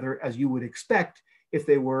grouped together as you would expect if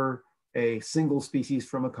they were a single species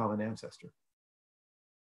from a common ancestor.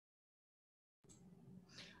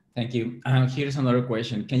 Thank you. Here's another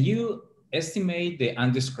question. Can you estimate the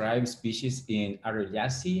undescribed species in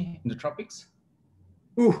Araliaceae in the tropics?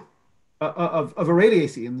 Ooh, of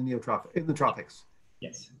Araliaceae in the tropics.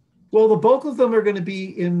 Yes. Well, the bulk of them are going to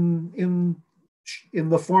be in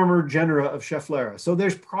the former genera of Schefflera. So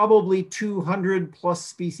there's probably 200 plus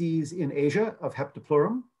species in Asia of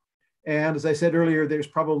Heptaplurum. And as I said earlier, there's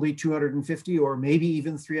probably 250 or maybe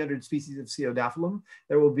even 300 species of Ceodaphilum.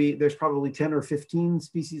 There's probably 10 or 15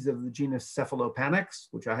 species of the genus Cephalopanax,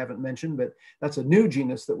 which I haven't mentioned, but that's a new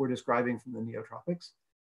genus that we're describing from the Neotropics.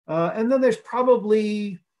 And then there's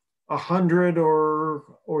probably 100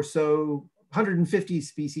 or so 150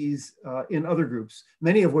 species in other groups,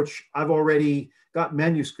 many of which I've already got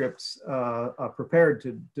manuscripts prepared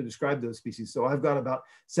to describe those species. So I've got about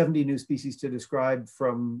 70 new species to describe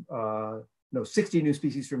from, 60 new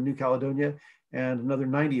species from New Caledonia and another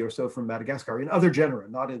 90 or so from Madagascar in other genera,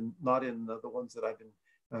 not in the ones that I've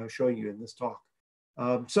been showing you in this talk.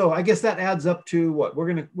 So I guess that adds up to what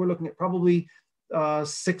we're looking at, probably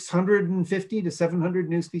 650 to 700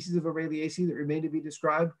 new species of Aureliaceae that remain to be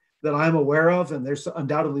described that I'm aware of, and there's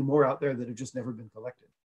undoubtedly more out there that have just never been collected.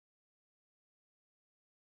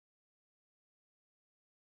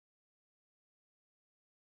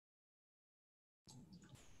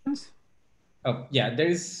 Oh, yeah, there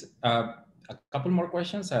is a couple more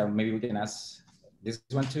questions. Maybe we can ask this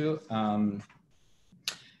one too.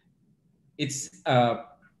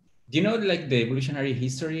 Do you know like the evolutionary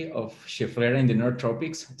history of Schefflera in the North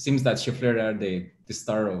Tropics? It seems that Schefflera are the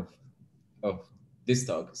star of this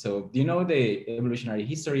talk. So do you know the evolutionary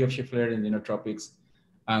history of Schefflera in the North Tropics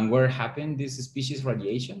and where happened this species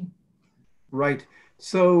radiation? Right.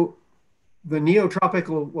 So the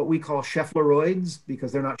neotropical, what we call Scheffleroids,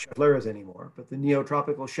 because they're not Scheffleras anymore, but the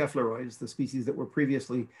neotropical Scheffleroids, the species that were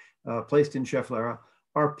previously placed in Schefflera,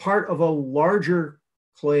 are part of a larger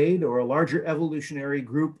clade or a larger evolutionary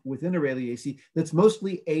group within Aureliaceae that's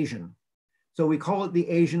mostly Asian. So we call it the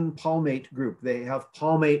Asian palmate group. They have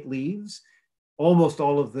palmate leaves. Almost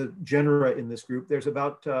all of the genera in this group. There's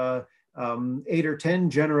about 8 or 10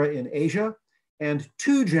 genera in Asia and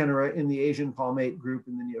 2 genera in the Asian palmate group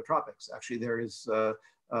in the neotropics. Actually, there is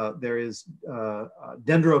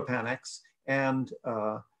Dendropanax and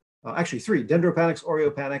actually 3, Dendropanax,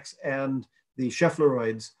 Oreopanax, and the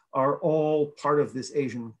Scheffleroids are all part of this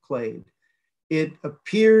Asian clade. It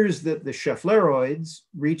appears that the Scheffleroids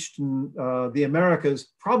reached the Americas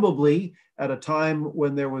probably at a time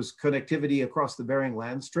when there was connectivity across the Bering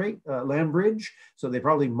land bridge. So they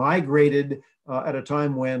probably migrated at a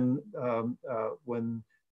time when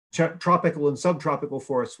tropical and subtropical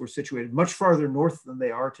forests were situated much farther north than they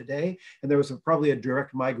are today. And there was probably a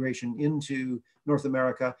direct migration into North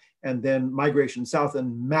America and then migration south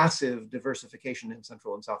and massive diversification in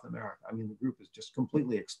Central and South America. I mean, the group has just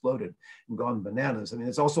completely exploded and gone bananas. I mean,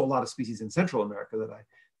 there's also a lot of species in Central America that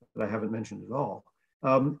I haven't mentioned at all.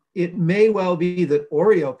 It may well be that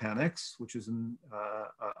Oreopanax, which is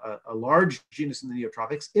a large genus in the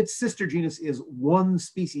neotropics, its sister genus is one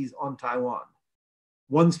species on Taiwan.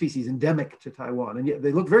 One species endemic to Taiwan. And yet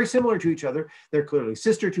they look very similar to each other. They're clearly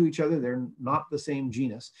sister to each other. They're not the same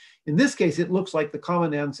genus. In this case, it looks like the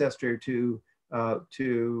common ancestor to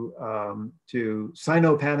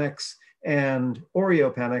Sinopanax and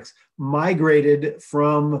Oreopanax migrated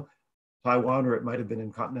from Taiwan, or it might have been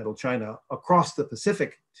in continental China, across the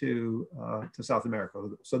Pacific to South America.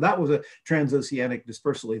 So that was a transoceanic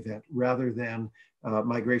dispersal event rather than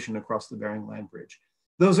migration across the Bering land bridge.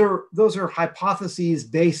 Those are hypotheses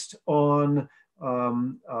based on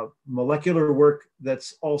molecular work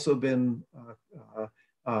that's also been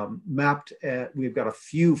mapped. We've got a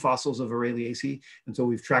few fossils of Aureliaceae, and so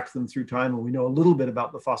we've tracked them through time, and we know a little bit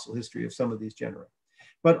about the fossil history of some of these genera.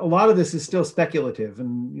 But a lot of this is still speculative,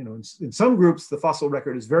 and in some groups, the fossil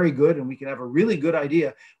record is very good, and we can have a really good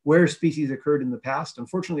idea where species occurred in the past.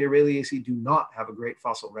 Unfortunately, Aureliaceae do not have a great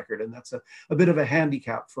fossil record, and that's a bit of a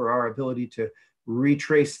handicap for our ability to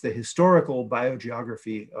retrace the historical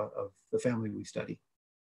biogeography of the family we study.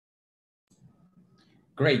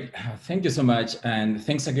 Great, thank you so much. And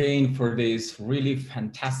thanks again for this really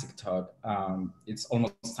fantastic talk. It's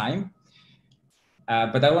almost time,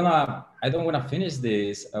 but I don't wanna finish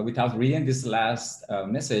this without reading this last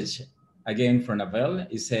message again from Abel.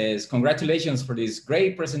 It says, congratulations for this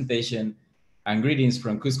great presentation and greetings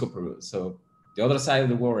from Cusco, Peru. So the other side of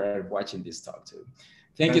the world are watching this talk too.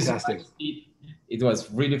 Thank you so much. It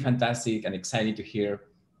was really fantastic and exciting to hear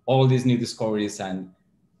all these new discoveries and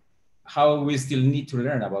how we still need to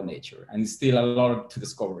learn about nature, and still a lot to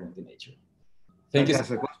discover in the nature. Thank you.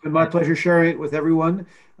 So much. It's been my pleasure sharing it with everyone.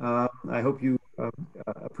 I hope you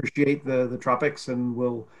appreciate the tropics and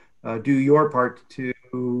will do your part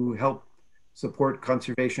to help support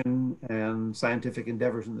conservation and scientific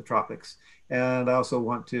endeavors in the tropics. And I also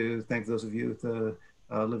want to thank those of you at the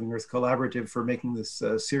Living Earth Collaborative for making this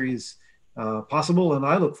series possible. And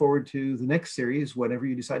I look forward to the next series whenever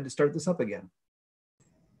you decide to start this up again.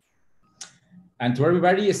 And to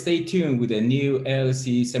everybody, stay tuned with a new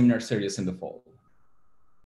LC seminar series in the fall.